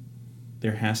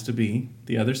 there has to be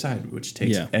the other side, which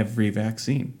takes every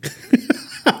vaccine.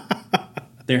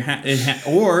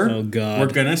 Oh God,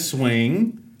 we're gonna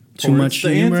swing too much.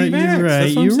 The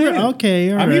anti-vax. You're right.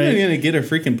 Okay. I'm even gonna get a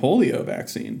freaking polio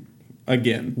vaccine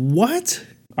again. What?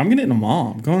 I'm getting them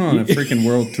all. I'm going on a freaking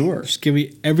world tour. Just give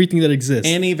me everything that exists.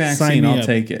 Any vaccine, I'll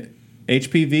take it.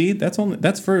 HPV,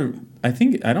 that's for. I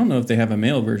don't know if they have a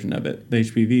male version of it, the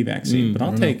HPV vaccine, but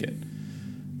I'll take it.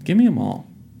 Give me them all.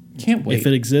 Can't wait. If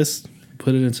it exists,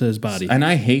 put it into his body. And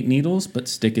I hate needles, but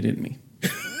stick it in me.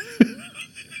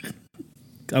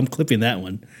 I'm clipping that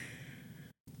one.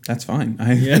 That's fine.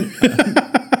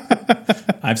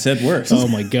 I've said worse. Oh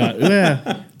my God.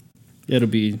 Yeah. It'll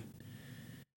be.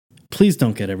 Please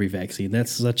don't get every vaccine.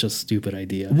 That's such a stupid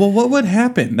idea. Well, what would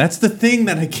happen? That's the thing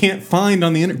that I can't find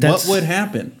on the internet. What would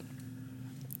happen?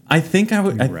 I think I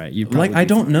would. Right. I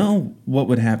don't know what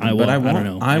would happen, but I don't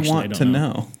know. I want to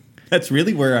know. That's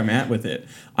really where I'm at with it.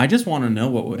 I just want to know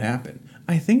what would happen.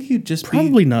 I think you'd just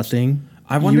probably nothing.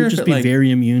 I wonder if you'd just be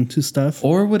very immune to stuff,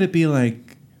 or would it be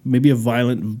like maybe a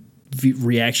violent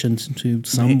reaction to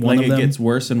some one of them? It gets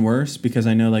worse and worse because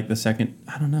I know like the second.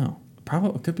 I don't know.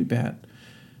 Probably it could be bad.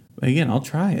 But again, I'll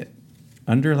try it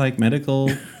under like medical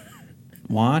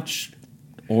watch.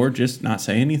 Or just not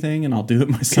say anything, and I'll do it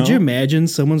myself. Could you imagine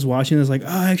someone's watching this like,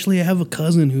 oh, actually, I have a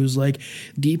cousin who's like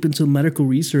deep into medical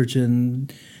research,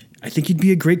 and I think you'd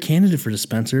be a great candidate for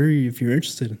dispenser if you're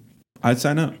interested. I'd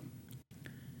sign up.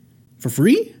 For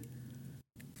free?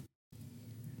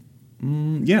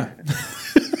 Yeah.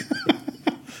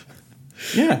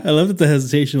 Yeah. I love that the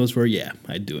hesitation was for, yeah,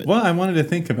 I'd do it. Well, I wanted to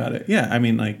think about it. Yeah, I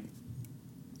mean, like,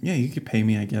 yeah, you could pay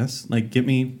me, I guess. Like, get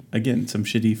me, again, some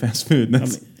shitty fast food.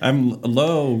 I'm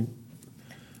low.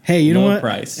 Hey, you know what?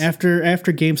 Price. After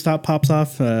GameStop pops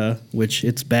off, which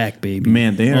it's back, baby.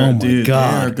 Man, they are, oh my dude,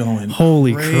 God. they are going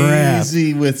holy crap.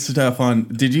 Crazy with stuff on.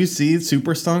 Did you see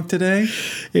Super Stonk today?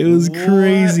 It was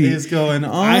crazy. What is going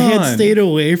on? I had stayed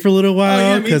away for a little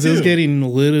while because it was getting a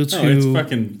little too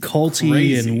culty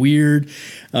crazy. And weird.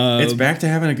 It's back to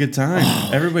having a good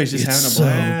time. Everybody's just having a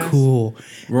blast. So cool.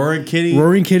 Roaring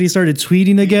Kitty started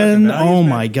tweeting again. Oh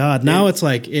my God. Now it's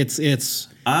like it's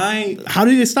how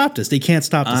do they stop this? They can't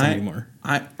stop this anymore.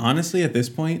 I honestly, at this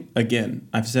point, again,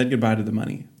 I've said goodbye to the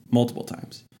money multiple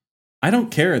times. I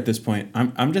don't care at this point.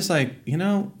 I'm just like,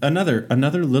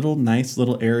 another little nice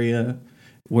little area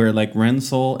where like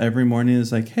Rensol every morning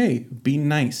is like, hey, be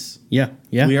nice. Yeah.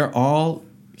 We are all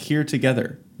here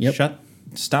together. Yep.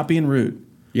 Stop being rude.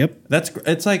 Yep.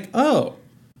 It's like, oh,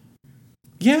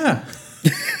 yeah.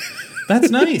 That's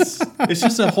nice. It's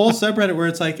just a whole subreddit where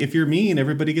it's like, if you're mean,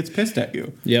 everybody gets pissed at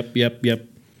you. Yep.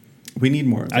 We need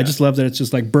more of that. I just love that it's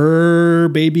just like, brr,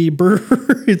 baby, brr.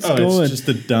 It's going. It's just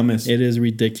the dumbest. It is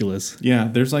ridiculous. Yeah,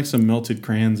 there's like some melted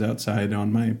crayons outside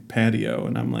on my patio,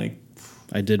 and I'm like...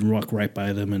 I did walk right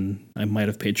by them, and I might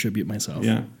have paid tribute myself.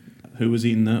 Yeah. Who was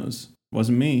eating those?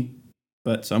 Wasn't me,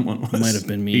 but someone was. It might have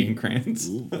been me. Eating crayons.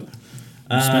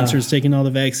 Spencer's taking all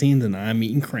the vaccines, and I'm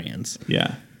eating crayons.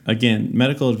 Yeah. Again,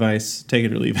 medical advice, take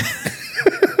it or leave it.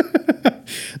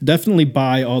 Definitely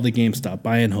buy all the GameStop.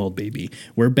 Buy and hold, baby.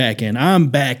 We're back in. I'm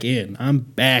back in.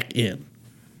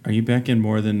 Are you back in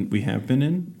more than we have been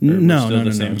in? No.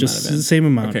 Just the same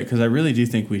amount. Okay, because I really do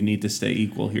think we need to stay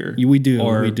equal here. We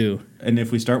do. And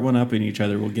if we start one-upping each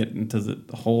other, we'll get into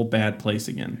the whole bad place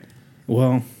again.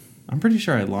 Well, I'm pretty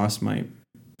sure I lost my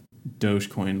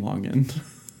Dogecoin login.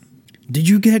 Did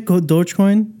you get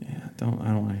Dogecoin? Yeah, I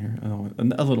don't want to hear.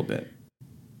 A little bit.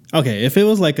 Okay, if it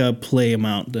was like a play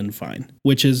amount, then fine.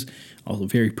 Which is also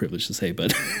very privileged to say,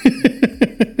 but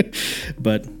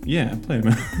but yeah, play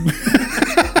amount.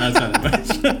 That's not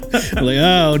much. Like,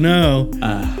 oh no,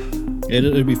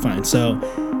 it'll be fine. So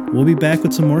we'll be back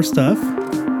with some more stuff.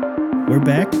 We're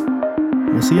back.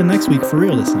 We'll see you next week for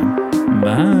real this time.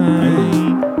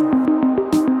 Bye.